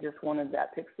 I just wanted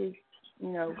that pixie,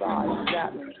 God,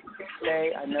 that me.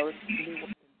 Today, I know it's going to be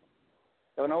working.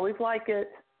 Don't always like it,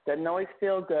 doesn't always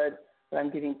feel good, but I'm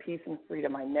getting peace and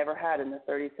freedom I never had in the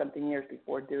 30-something years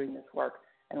before doing this work.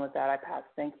 And with that, I pass.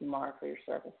 Thank you, Mara, for your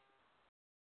service.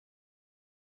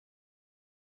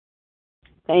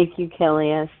 Thank you,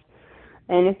 Kelly S.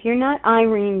 And if you're not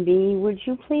Irene B., would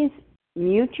you please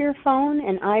mute your phone?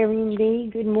 And Irene B.,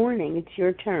 good morning. It's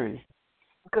your turn.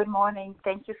 Good morning.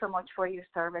 Thank you so much for your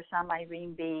service. I'm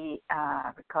Irene B.,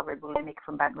 recovered bulimic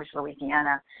from Baton Rouge,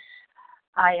 Louisiana.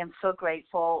 I am so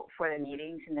grateful for the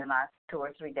meetings in the last 2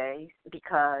 or 3 days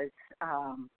because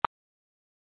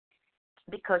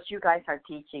you guys are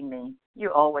teaching me.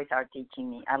 You always are teaching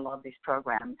me. I love this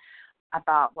program,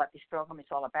 about what this program is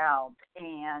all about.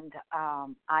 And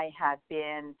I had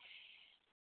been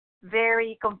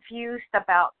very confused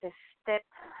about the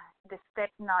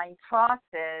step 9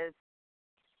 process,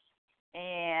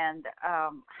 and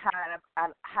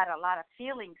had a lot of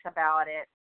feelings about it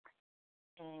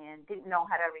and didn't know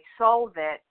how to resolve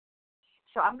it.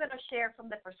 So I'm going to share from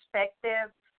the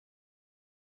perspective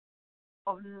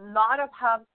of not of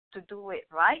how to do it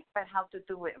right, but how to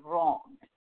do it wrong.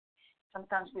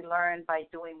 Sometimes we learn by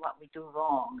doing what we do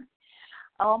wrong.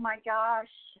 Oh my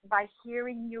gosh, by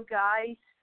hearing you guys,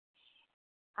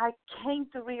 I came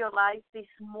to realize this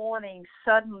morning,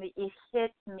 suddenly it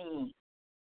hit me.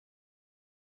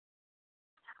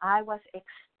 I was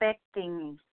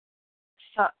expecting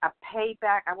a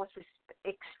payback. I was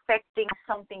expecting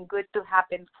something good to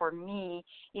happen for me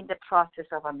in the process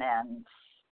of amends.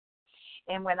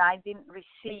 And when I didn't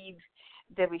receive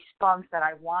the response that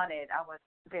I wanted, I was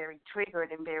very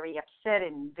triggered and very upset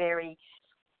and very,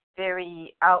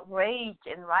 very outraged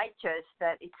and righteous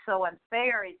that it's so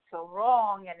unfair, it's so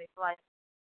wrong, and it's like,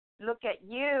 look at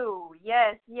you.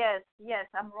 Yes,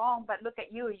 I'm wrong, but look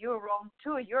at you. You're wrong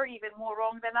too. You're even more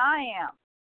wrong than I am.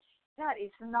 That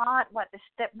is not what the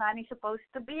step 9 is supposed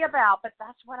to be about, but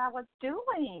that's what I was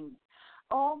doing.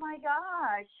 Oh my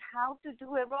gosh, how to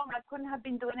do it wrong. I couldn't have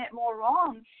been doing it more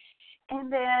wrong.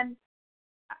 And then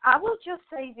I will just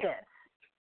say this.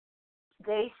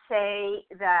 They say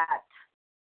that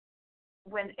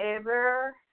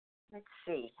whenever, let's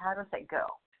see, how does it go?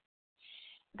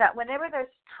 That whenever there's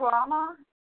trauma,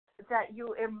 that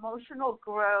your emotional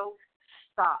growth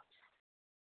stops.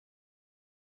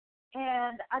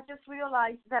 And I just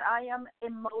realized that I am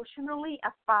emotionally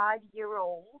a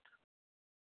 5-year-old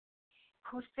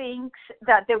who thinks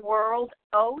that the world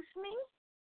owes me.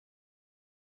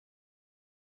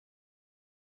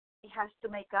 It has to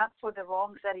make up for the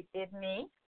wrongs that it did me.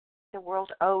 The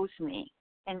world owes me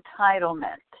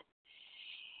entitlement.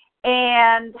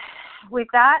 And with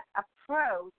that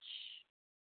approach,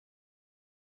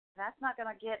 that's not going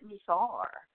to get me far.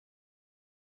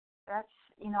 That's,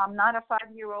 I'm not a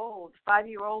 5-year-old.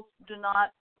 5-year-olds do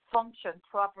not function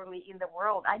properly in the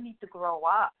world. I need to grow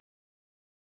up.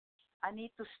 I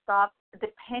need to stop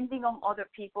depending on other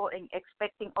people and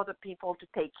expecting other people to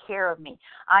take care of me.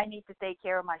 I need to take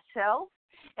care of myself,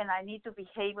 and I need to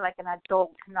behave like an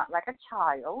adult, not like a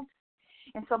child.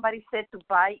 And somebody said to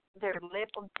bite their lip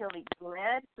until it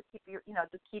bled to keep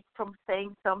to keep from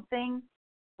saying something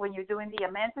when you're doing the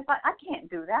amends. It's like, I can't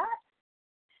do that.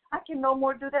 I can no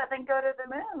more do that than go to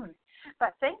the moon.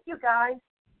 But thank you guys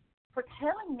for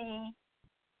telling me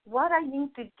what I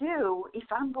need to do if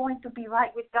I'm going to be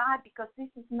right with God, because this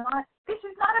is not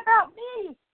about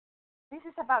me. This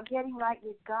is about getting right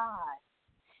with God.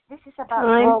 This is about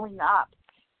growing up.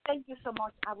 Thank you so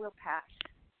much. I will pass.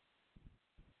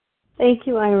 Thank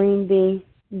you, Irene B.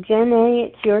 Jen A.,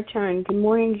 it's your turn. Good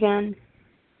morning, Jen.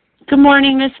 Good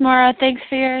morning, Miss Mora. Thanks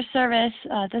for your service.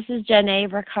 This is Jen A.,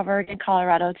 recovered in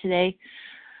Colorado today.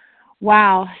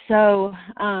 Wow. So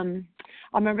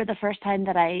I remember the first time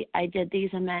that I did these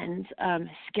amends,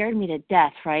 scared me to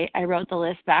death, right? I wrote the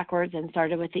list backwards and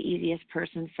started with the easiest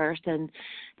person first, and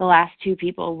the last two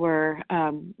people were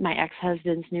my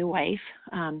ex-husband's new wife.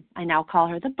 I now call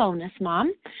her the bonus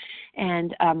mom,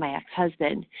 and my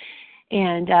ex-husband.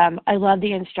 And I love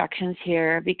the instructions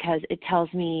here because it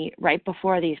tells me right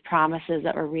before these promises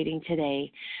that we're reading today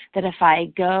that if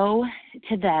I go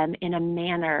to them in a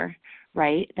manner,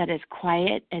 right, that is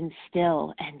quiet and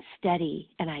still and steady,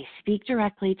 and I speak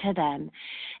directly to them,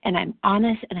 and I'm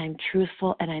honest and I'm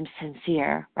truthful and I'm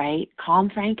sincere, right, calm,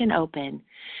 frank, and open,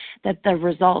 that the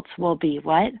results will be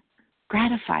what?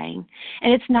 Gratifying.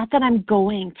 And it's not that I'm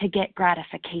going to get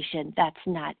gratification. That's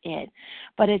not it.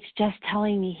 But it's just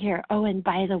telling me here, oh, and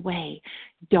by the way,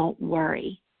 don't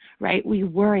worry, right? We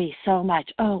worry so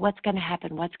much. Oh, what's going to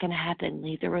happen? What's going to happen?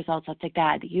 Leave the results up to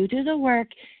God. You do the work.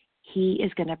 He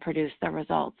is going to produce the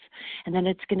results. And then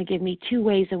it's going to give me two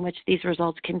ways in which these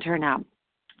results can turn out.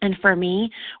 And for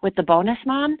me, with the bonus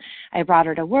mom, I brought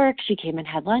her to work. She came and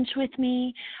had lunch with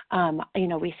me.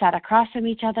 We sat across from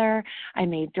each other. I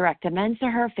made direct amends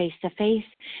to her face to face.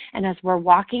 And as we're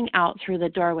walking out through the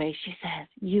doorway, she says,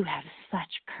 "You have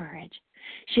such courage."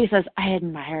 She says, "I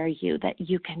admire you that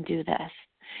you can do this."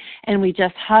 And we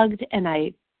just hugged,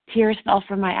 and tears fell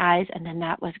from my eyes, and then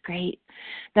that was great.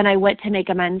 Then I went to make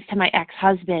amends to my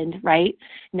ex-husband, right,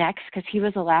 next, because he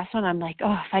was the last one. I'm like,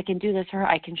 oh, if I can do this for her,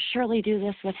 I can surely do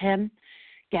this with him.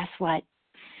 Guess what?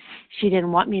 She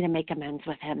didn't want me to make amends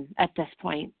with him at this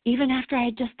point, even after I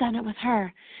had just done it with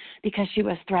her, because she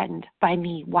was threatened by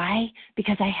me. Why?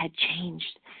 Because I had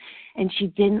changed, and she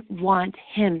didn't want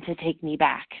him to take me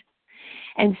back.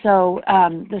 And so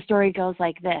the story goes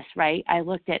like this, right? I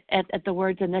looked at the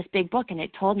words in this big book, and it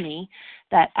told me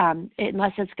that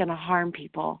unless it's going to harm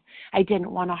people, I didn't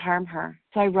want to harm her.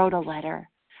 So I wrote a letter.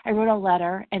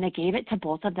 And I gave it to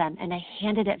both of them, and I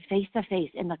handed it face to face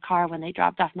in the car when they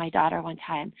dropped off my daughter one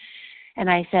time. And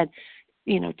I said,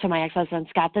 to my ex-husband,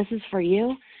 "Scott, this is for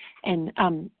you,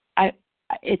 and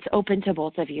it's open to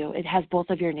both of you. It has both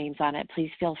of your names on it.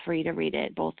 Please feel free to read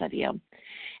it, both of you."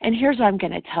 And here's what I'm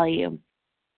going to tell you.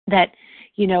 That,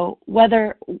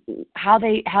 how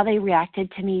they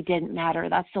reacted to me didn't matter.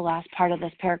 That's the last part of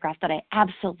this paragraph that I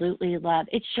absolutely love.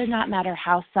 It should not matter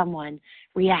how someone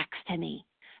reacts to me.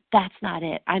 That's not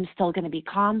it. I'm still going to be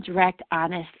calm, direct,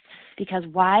 honest. Because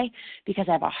why? Because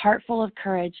I have a heart full of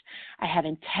courage. I have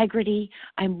integrity.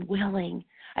 I'm willing.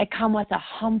 I come with a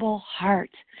humble heart,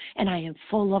 and I am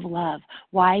full of love.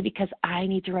 Why? Because I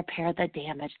need to repair the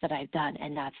damage that I've done,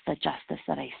 and that's the justice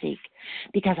that I seek.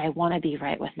 Because I want to be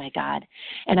right with my God,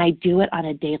 and I do it on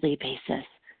a daily basis.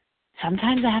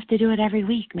 Sometimes I have to do it every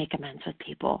week, make amends with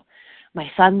people.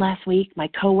 My son last week, my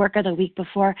coworker the week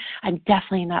before. I'm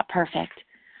definitely not perfect.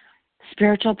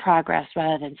 Spiritual progress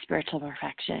rather than spiritual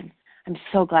perfection. I'm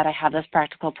so glad I have this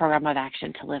practical program of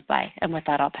action to live by. And with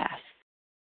that, I'll pass.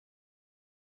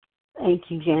 Thank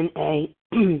you, Jen A.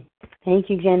 Thank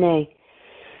you, Jen A.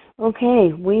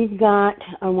 Okay, we've got,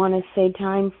 I want to say,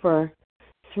 time for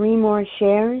 3 more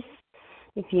shares.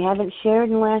 If you haven't shared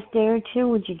in the last day or two,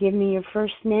 would you give me your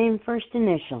first name, first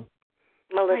initial?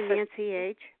 Melissa. Hi, Nancy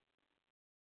H.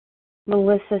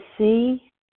 Melissa C.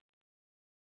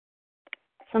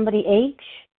 Somebody H?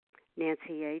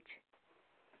 Nancy H.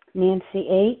 Nancy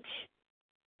H.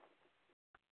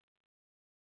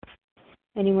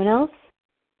 Anyone else?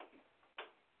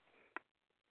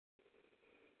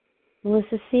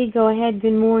 Melissa C., go ahead.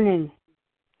 Good morning.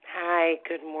 Hi,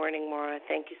 good morning, Maura.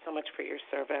 Thank you so much for your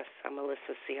service. I'm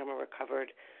Melissa C. I'm a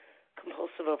recovered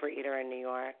compulsive overeater in New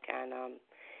York. And,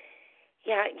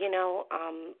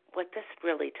 what this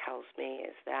really tells me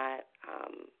is that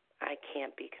I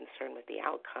can't be concerned with the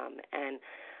outcome. And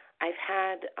I've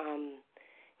had,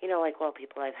 like all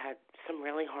people, I've had some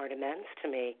really hard amends to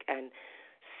make. And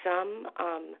some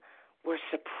were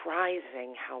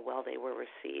surprising how well they were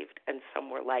received. And some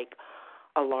were like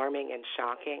alarming and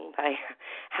shocking by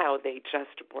how they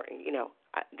just weren't,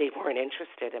 they weren't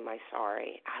interested in my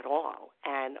sorry at all,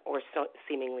 or so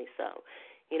seemingly so.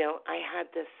 I had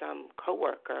this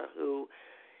coworker who,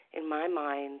 in my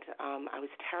mind, I was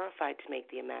terrified to make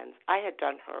the amends. I had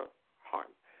done her harm.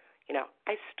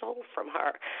 I stole from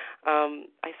her.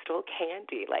 I stole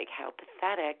candy. Like, how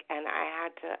pathetic! And I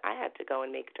had to go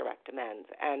and make direct amends.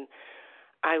 And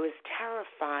I was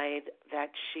terrified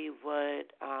that she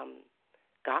would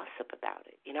gossip about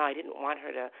it. I didn't want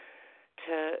her to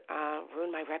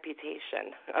ruin my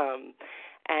reputation.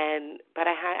 But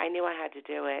I knew I had to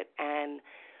do it. And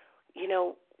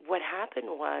what happened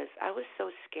was I was so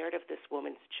scared of this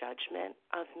woman's judgment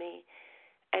of me,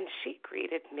 and she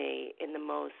greeted me in the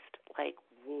most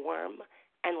warm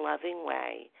and loving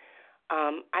way.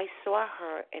 I saw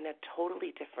her in a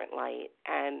totally different light,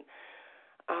 and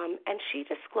she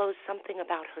disclosed something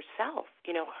about herself.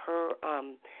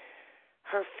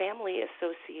 Her family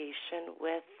association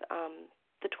with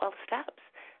the 12 steps,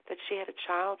 that she had a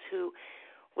child who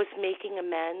was making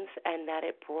amends, and that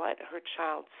it brought her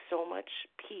child so much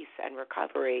peace and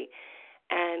recovery.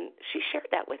 And she shared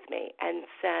that with me and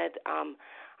said,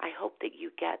 I hope that you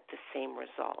get the same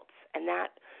results. And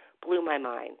that blew my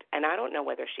mind. And I don't know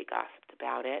whether she gossiped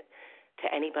about it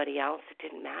to anybody else. It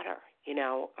didn't matter,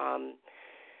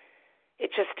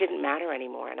 It just didn't matter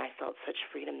anymore, and I felt such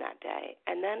freedom that day.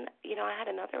 And then, I had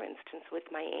another instance with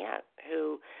my aunt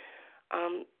who,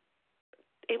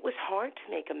 it was hard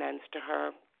to make amends to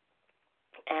her,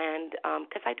 and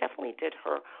because I definitely did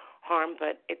her harm,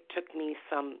 but it took me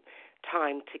some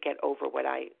time to get over what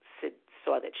I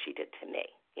saw that she did to me.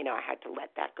 I had to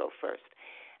let that go first.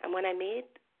 And when I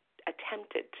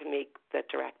attempted to make the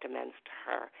direct amends to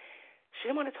her, she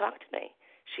didn't want to talk to me.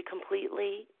 She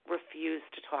completely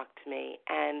refused to talk to me,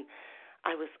 and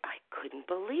I couldn't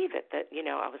believe it. That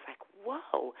I was like,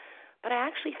 whoa! But I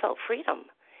actually felt freedom,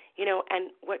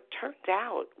 And what turned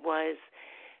out was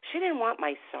she didn't want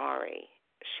my sorry.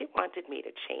 She wanted me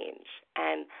to change,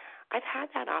 and I've had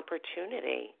that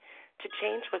opportunity to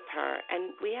change with her,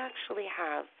 and we actually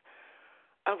have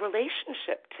a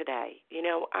relationship today.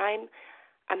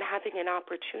 I'm having an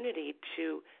opportunity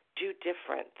to do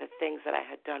different, the things that I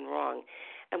had done wrong.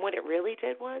 And what it really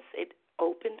did was it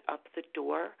opened up the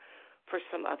door for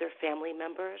some other family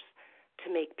members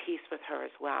to make peace with her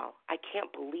as well. I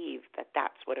can't believe that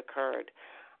that's what occurred,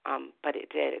 but it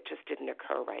did. It just didn't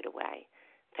occur right away.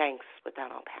 Thanks. With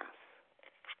that, I'll pass.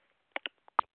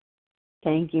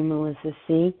 Thank you, Melissa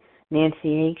C.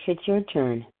 Nancy H., it's your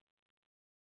turn.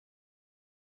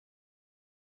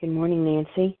 Good morning,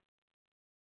 Nancy.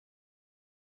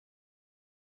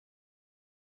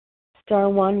 Star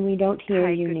 1, we don't hear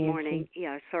you, Good Nancy. morning.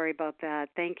 Yeah, sorry about that.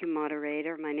 Thank you,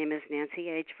 moderator. My name is Nancy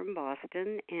H. from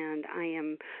Boston, and I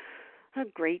am a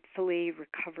gratefully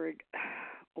recovered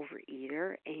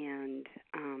overeater, and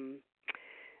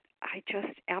I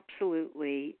just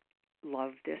absolutely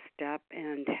love this step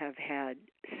and have had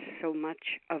so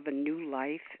much of a new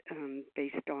life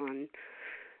based on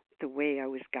the way I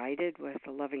was guided with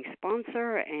a loving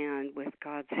sponsor and with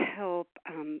God's help.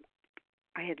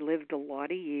 I had lived a lot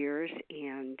of years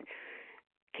and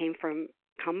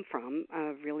come from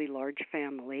a really large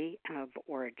family of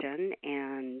origin,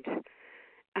 and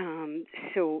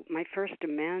so my first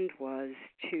amend was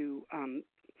to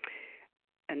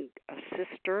a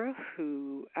sister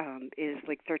who is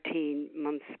like 13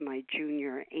 months my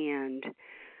junior, and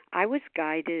I was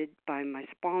guided by my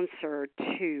sponsor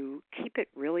to keep it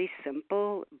really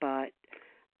simple but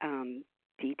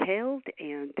detailed,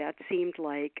 and that seemed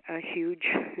like a huge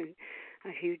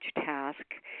task.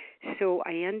 So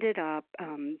I ended up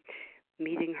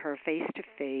meeting her face to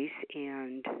face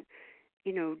and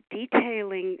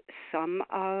detailing some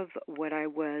of what I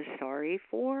was sorry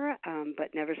for,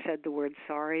 but never said the word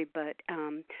sorry, but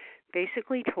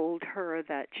basically told her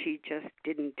that she just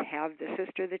didn't have the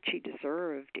sister that she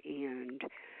deserved, and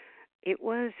it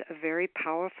was a very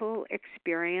powerful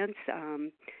experience.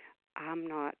 I'm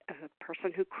not a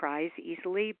person who cries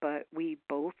easily, but we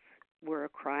both were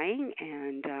crying,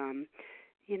 and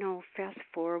fast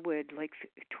forward like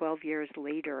 12 years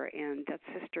later, and that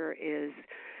sister is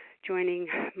joining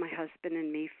my husband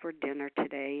and me for dinner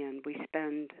today, and we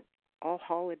spend all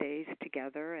holidays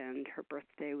together, and her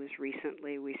birthday was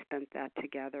recently. We spent that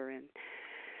together, and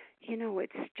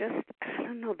it's just, I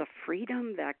don't know, the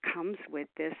freedom that comes with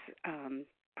this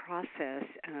process.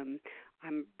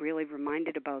 I'm really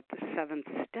reminded about the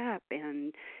 7th step,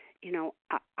 and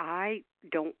I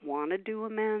don't want to do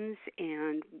amends,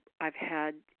 and I've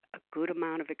had a good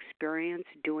amount of experience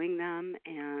doing them,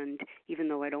 and even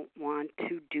though I don't want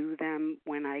to do them,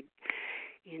 when I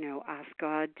ask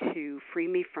God to free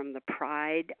me from the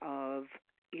pride of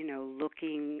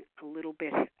looking a little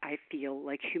bit, I feel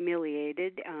like,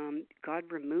 humiliated, God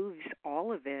removes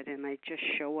all of it, and I just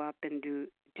show up and do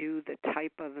the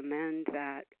type of amend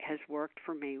that has worked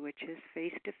for me, which is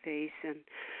face-to-face. And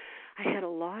I had a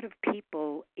lot of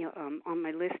people on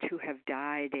my list who have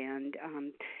died, and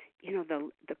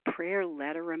the prayer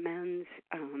letter amends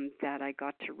that I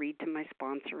got to read to my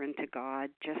sponsor and to God,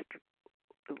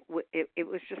 it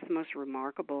was just the most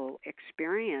remarkable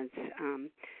experience,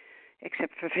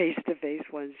 except for face-to-face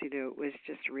ones. It was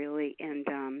just really, and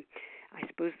I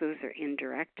suppose those are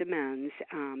indirect amends.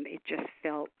 It just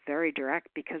felt very direct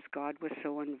because God was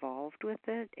so involved with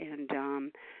it, and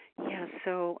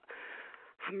so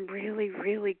I'm really,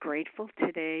 really grateful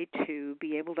today to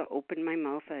be able to open my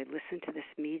mouth. I listened to this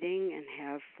meeting and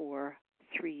have for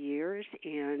 3 years,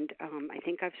 and I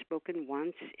think I've spoken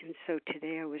once, and so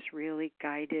today I was really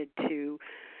guided to,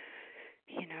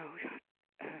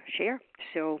 share.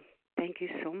 So thank you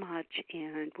so much,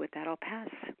 and with that, I'll pass.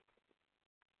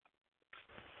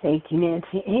 Thank you,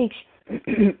 Nancy H.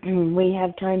 We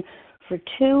have time for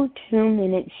 2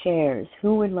 2-minute shares.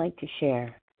 Who would like to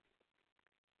share?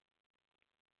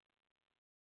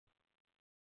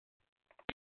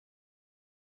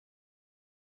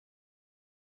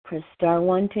 Press star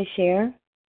 1 to share.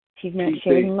 If you've not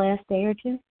shared in the last day or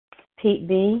two. Pete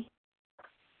B.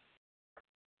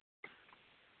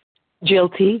 Jill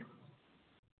T.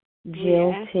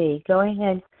 Jill T. Go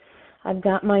ahead. I've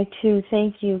got my 2.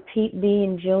 Thank you, Pete B.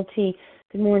 and Jill T.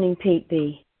 Good morning, Pete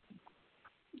B.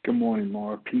 Good morning,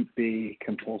 Maura. Pete B.,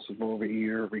 compulsive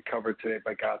overeater, recovered today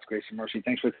by God's grace and mercy.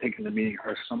 Thanks for taking the meeting.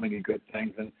 Heard so many good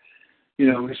things. And,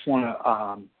 I just want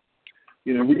to,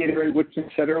 reiterate what's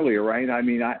been said earlier, right? I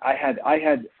mean, I had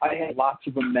lots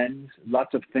of amends,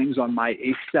 lots of things on my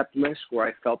 8-step list where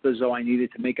I felt as though I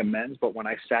needed to make amends. But when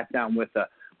I sat down with a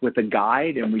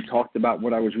guide and we talked about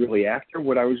what I was really after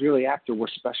were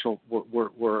special,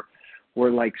 were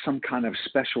like some kind of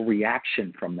special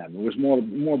reaction from them. It was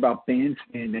more about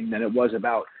bandstanding than it was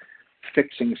about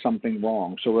fixing something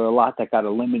wrong. So there were a lot that got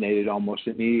eliminated almost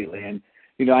immediately. And,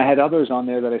 I had others on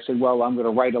there that I said, well, I'm going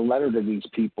to write a letter to these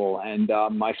people. And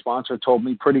my sponsor told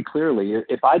me pretty clearly,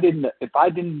 if I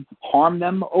didn't harm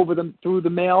them through the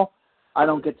mail, I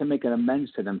don't get to make an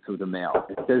amends to them through the mail.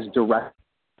 There's direct.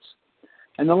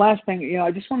 And the last thing, I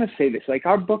just want to say this. Like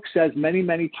our book says many,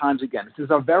 many times again, it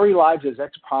says our very lives as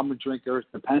ex-problem drinkers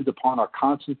depend upon our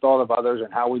constant thought of others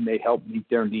and how we may help meet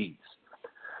their needs.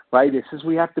 Right? It says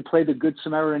we have to play the Good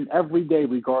Samaritan every day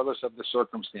regardless of the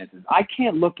circumstances. I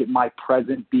can't look at my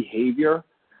present behavior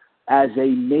as a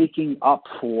making up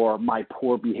for my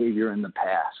poor behavior in the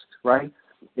past. Right?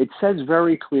 It says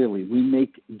very clearly we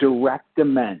make direct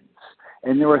amends.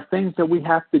 And there are things that we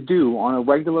have to do on a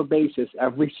regular basis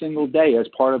every single day as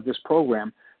part of this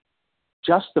program,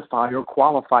 justify or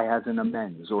qualify as an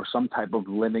amends or some type of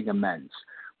living amends.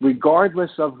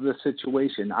 Regardless of the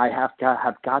situation, I have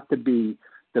got to be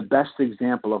the best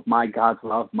example of my God's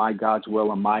love, my God's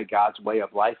will, and my God's way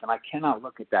of life. And I cannot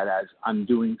look at that as I'm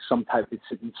doing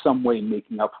in some way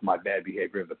making up for my bad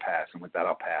behavior of the past. And with that,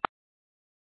 I'll pass.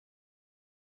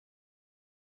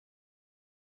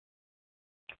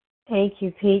 Thank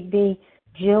you, Pete B.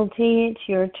 Jill T., it's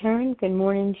your turn. Good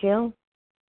morning, Jill.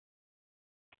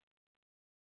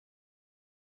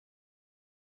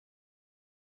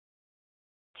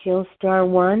 Jill star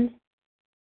 1.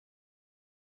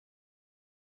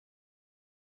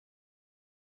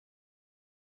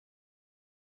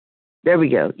 There we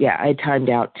go. Yeah, I timed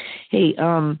out. Hey,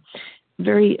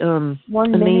 very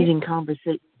amazing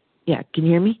conversation. Yeah, can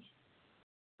you hear me?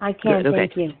 I can. Good, okay.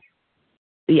 Thank you.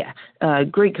 Yeah,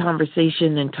 great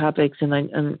conversation and topics, and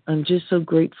I'm just so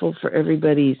grateful for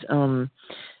everybody's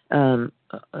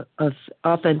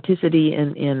authenticity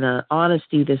and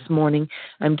honesty this morning.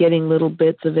 I'm getting little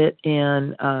bits of it,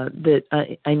 and that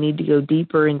I need to go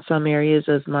deeper in some areas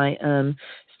of my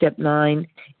step 9,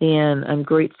 and I'm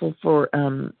grateful for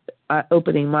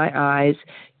opening my eyes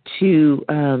to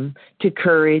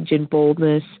courage and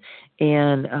boldness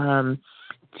and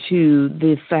to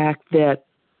the fact that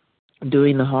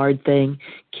doing the hard thing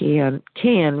can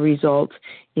result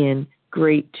in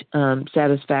great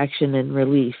satisfaction and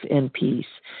relief and peace.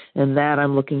 And that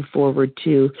I'm looking forward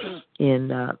to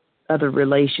in other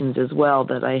relations as well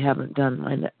that I haven't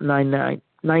done my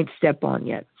ninth step on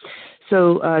yet.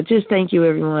 So just thank you,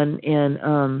 everyone,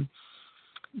 and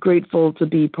grateful to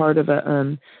be part of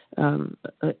a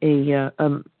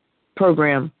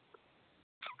program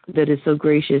that is so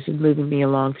gracious in moving me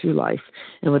along through life.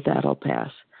 And with that, I'll pass.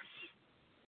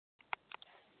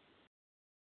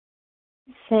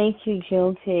 Thank you,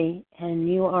 Jill T.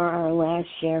 And you are our last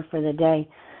share for the day.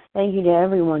 Thank you to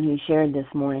everyone who shared this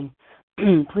morning.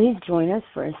 Please join us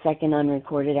for a second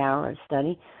unrecorded hour of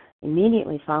study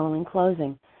immediately following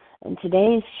closing. And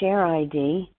today's share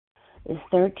ID is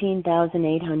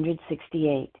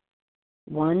 13,868,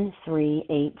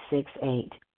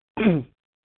 13868.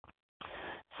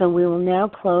 So we will now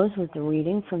close with the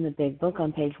reading from the Big Book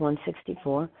on page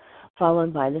 164,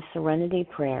 followed by the Serenity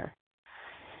Prayer.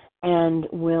 And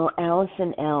will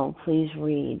Allison L. please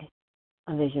read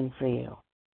A Vision for You?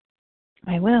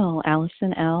 I will.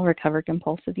 Allison L., recovered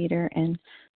compulsive eater in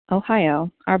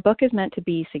Ohio. Our book is meant to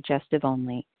be suggestive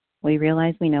only. We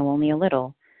realize we know only a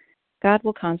little. God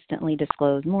will constantly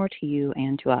disclose more to you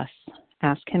and to us.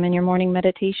 Ask Him in your morning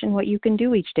meditation what you can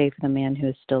do each day for the man who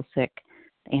is still sick.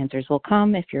 The answers will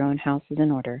come if your own house is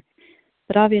in order.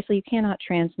 But obviously you cannot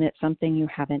transmit something you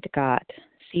haven't got.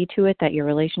 See to it that your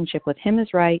relationship with Him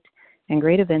is right, and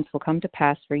great events will come to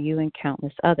pass for you and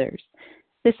countless others.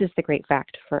 This is the great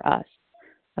fact for us.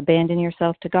 Abandon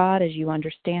yourself to God as you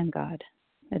understand God.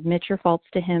 Admit your faults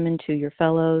to Him and to your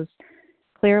fellows.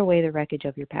 Clear away the wreckage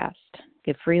of your past.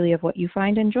 Give freely of what you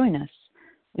find and join us.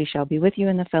 We shall be with you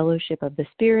in the fellowship of the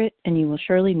Spirit, and you will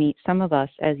surely meet some of us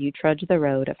as you trudge the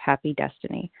road of happy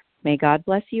destiny. May God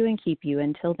bless you and keep you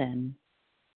until then.